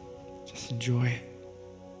just enjoy it.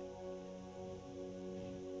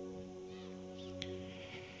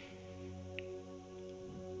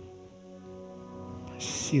 I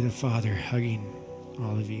see the Father hugging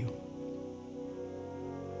all of you.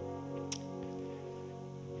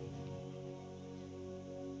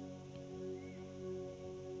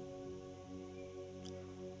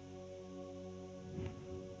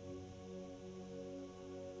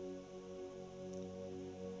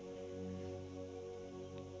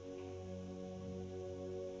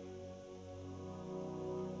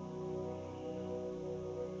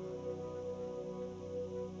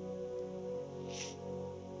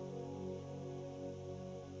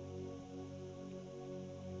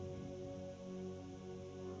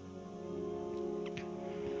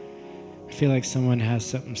 I feel like someone has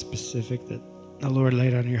something specific that the Lord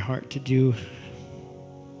laid on your heart to do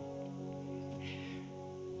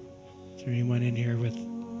anyone in here with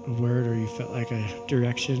a word, or you felt like a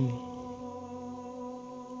direction?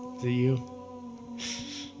 Is it you?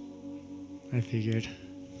 I figured.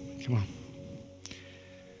 Come on.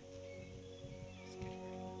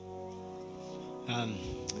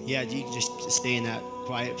 Yeah, you can just stay in that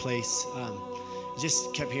quiet place.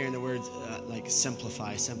 Just kept hearing the words like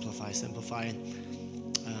simplify, simplify, simplify. And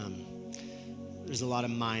there's a lot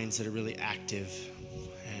of minds that are really active,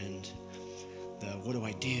 and what do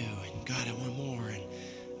I do? And God, I want more.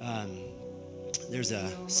 And there's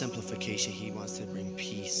a simplification. He wants to bring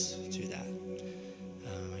peace to that.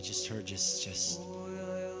 I just heard just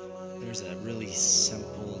there's a really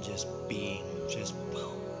simple just being, just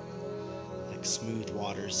like smooth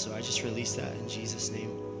waters. So I just release that in Jesus'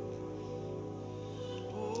 name.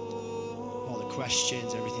 All the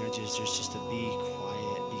questions, everything, just to be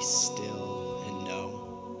quiet, be still and know.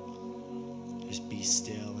 Just be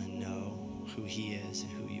still and know who he is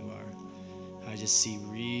and who you are. I just see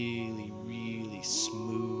really, really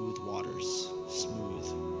smooth waters, smooth.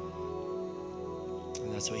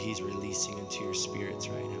 And that's what he's releasing into your spirits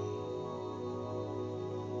right now.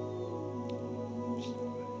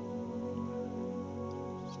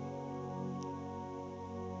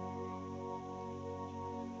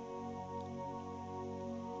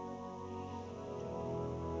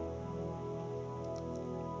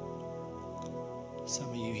 Some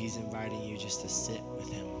of you, he's inviting you just to sit with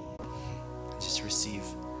him. Just receive.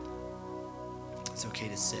 It's okay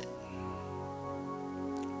to sit.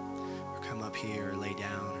 Or come up here, or lay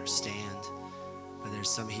down, or stand. But there's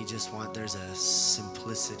some there's a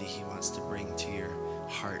simplicity he wants to bring to your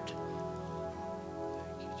heart.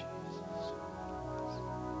 Thank you, Jesus.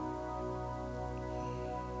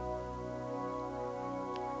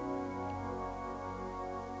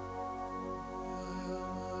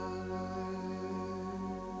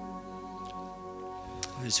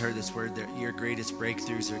 I just heard this word that your greatest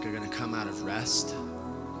breakthroughs are going to come out of rest.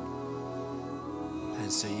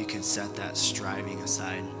 And so you can set that striving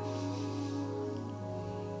aside.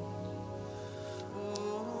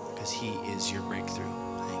 Because he is your breakthrough.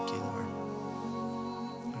 Thank you, Lord.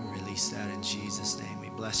 We release that in Jesus' name. We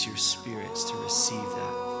bless your spirits to receive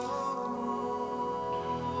that.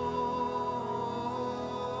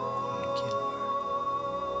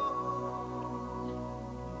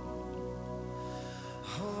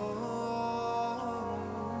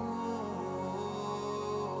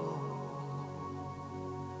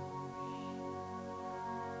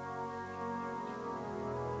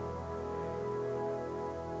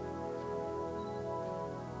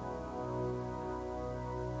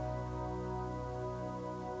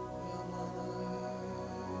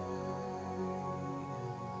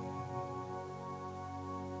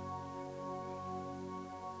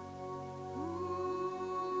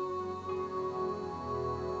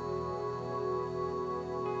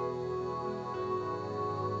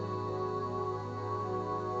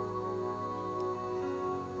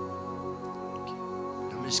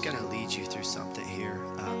 I'm just going to lead you through something here.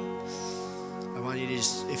 I want you to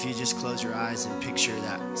if you just close your eyes and picture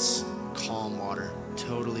that calm water,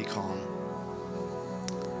 totally calm.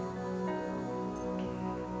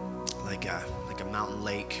 Like a mountain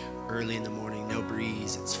lake, early in the morning, no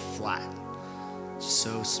breeze, it's flat,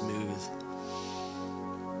 so smooth.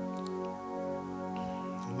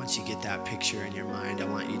 Once you get that picture in your mind, I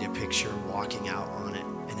want you to picture walking out on it,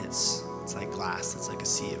 and it's like glass, it's like a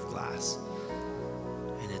sea of glass.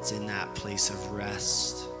 And it's in that place of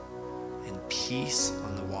rest and peace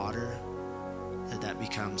on the water that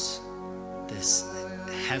becomes this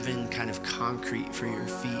heaven kind of concrete for your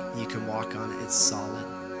feet. You can walk on it, it's solid.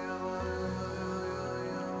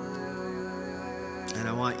 And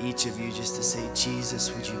I want each of you just to say,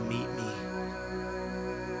 Jesus, would you meet me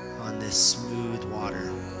on this smooth water?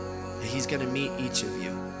 And he's going to meet each of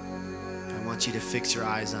you. I want you to fix your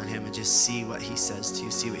eyes on him and just see what he says to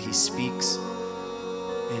you, see what he speaks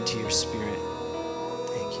into your spirit.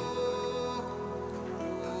 Thank you.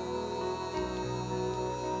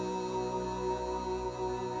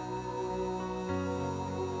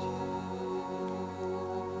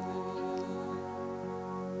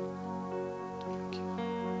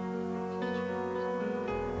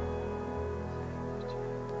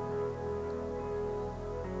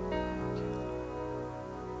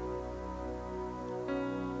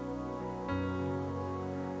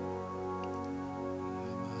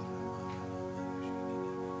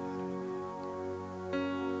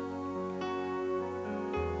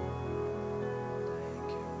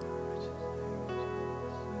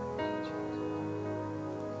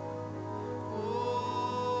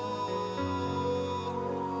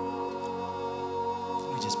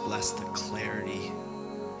 Bless the clarity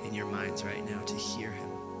in your minds right now to hear him.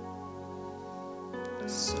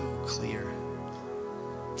 So clear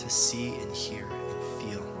to see and hear and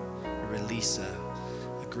feel. Release a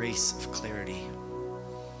grace of clarity.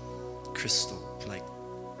 Crystal, like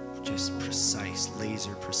just precise,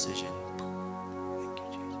 laser precision. Thank you,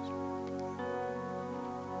 Jesus.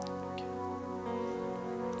 Thank you.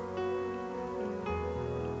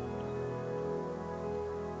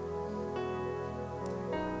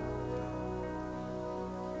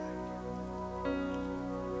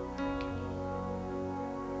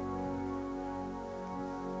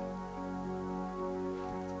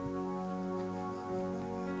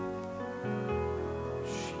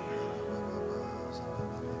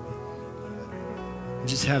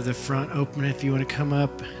 Just have the front open if you want to come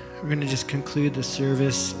up. We're going to just conclude the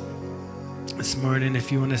service this morning.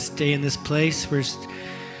 If you want to stay in this place, we're just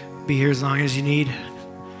be here as long as you need.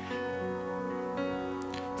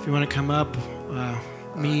 If you want to come up,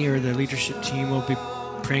 me or the leadership team will be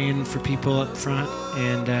praying for people up front.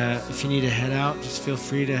 And if you need to head out, just feel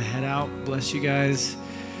free to head out. Bless you guys.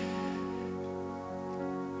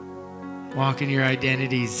 Walk in your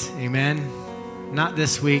identities. Amen. Not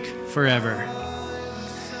this week, forever.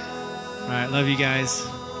 All right, love you guys.